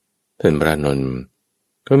ท่านพระนนท์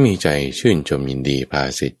ก็มีใจชื่นชมยินดีภา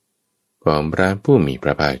ษิตของพระผู้มีพ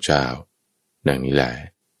ระภาคเจ้าดังนี้แหละ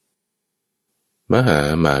มหา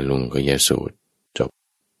มาลุงกยสูตรจบ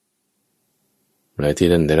และที่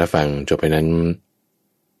ท่านได้รับฟังจบไปนั้น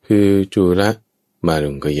คือจุลมา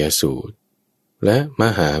ลุงกยสูตรและม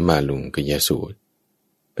หามาลุงกยสูตร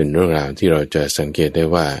เป็นเรื่องราวที่เราจะสังเกตได้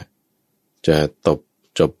ว่าจะ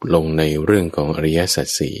จบลงในเรื่องของอริยสัจ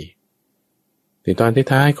สี่ในตอน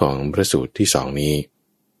ท้ายๆของพระสูตรที่สองนี้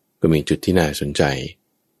ก็มีจุดที่น่าสนใจ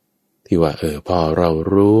ที่ว่าพอเรา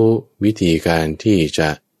รู้วิธีการที่จะ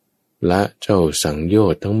ละเจ้าสังโย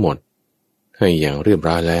ชน์ทั้งหมดให้อย่างเรียบ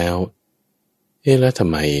ร้อยแล้วแล้วทำ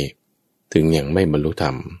ไมถึงยังไม่บรรลุธร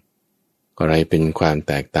รมอะไรเป็นความ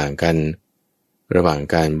แตกต่างกันระหว่าง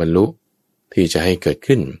การบรรลุที่จะให้เกิด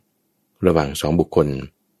ขึ้นระหว่าง2บุคคล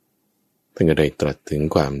ท่านก็ได้ตรัสถึง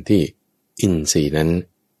ความที่อินทรีย์นั้น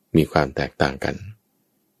มีความแตกต่างกัน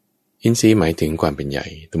อินทรีย์หมายถึงความเป็นใหญ่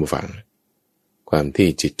ท่านผู้ฟังความที่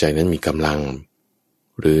จิตใจนั้นมีกำลัง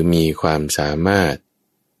หรือมีความสามารถ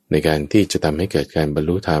ในการที่จะทำให้เกิดการบรร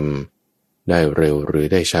ลุธรรมได้เร็วหรือ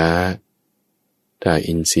ได้ช้าถ้า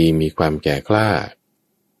อินทรีย์มีความแก่กล้า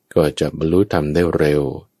ก็จะบรรลุธรรมได้เร็ว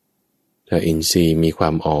ถ้าอินทรีย์มีควา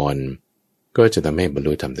มอ่อนก็จะทำให้บรร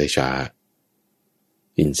ลุธรรมได้ช้า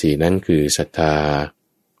อินทรีย์นั้นคือศรัทธา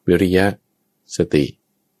วิริยะสติ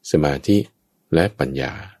สมาธิและปัญญ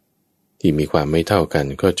าที่มีความไม่เท่ากัน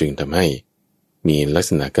ก็จึงทำให้มีลัก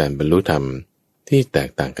ษณะการบรรลุธรรมที่แตก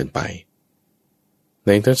ต่างกันไปใน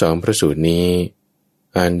ทั้งสองพระสูตรนี้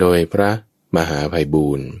อ่านโดยพระมหาไพบู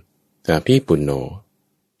ลย์อาภิปุณโญ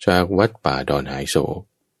จากวัดป่าดอนหายโศก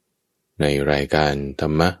ในรายการธร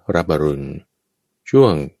รมรับอรุณช่ว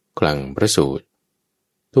งคลังพระสูตร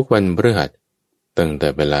ทุกวันพฤหัสตั้งแต่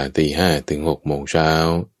เวลา 5:00 ถึง 6:00 น.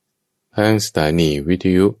ทางสถานีวิท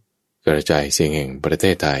ยุกระจายเสียงแห่งประเท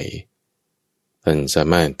ศไทยท่านสา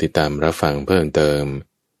มารถติดตามรับฟังเพิ่มเติม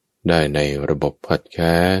ได้ในระบบพอดแค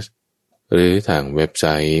สต์หรือทางเว็บไซ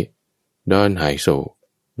ต์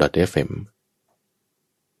donhaiso.fm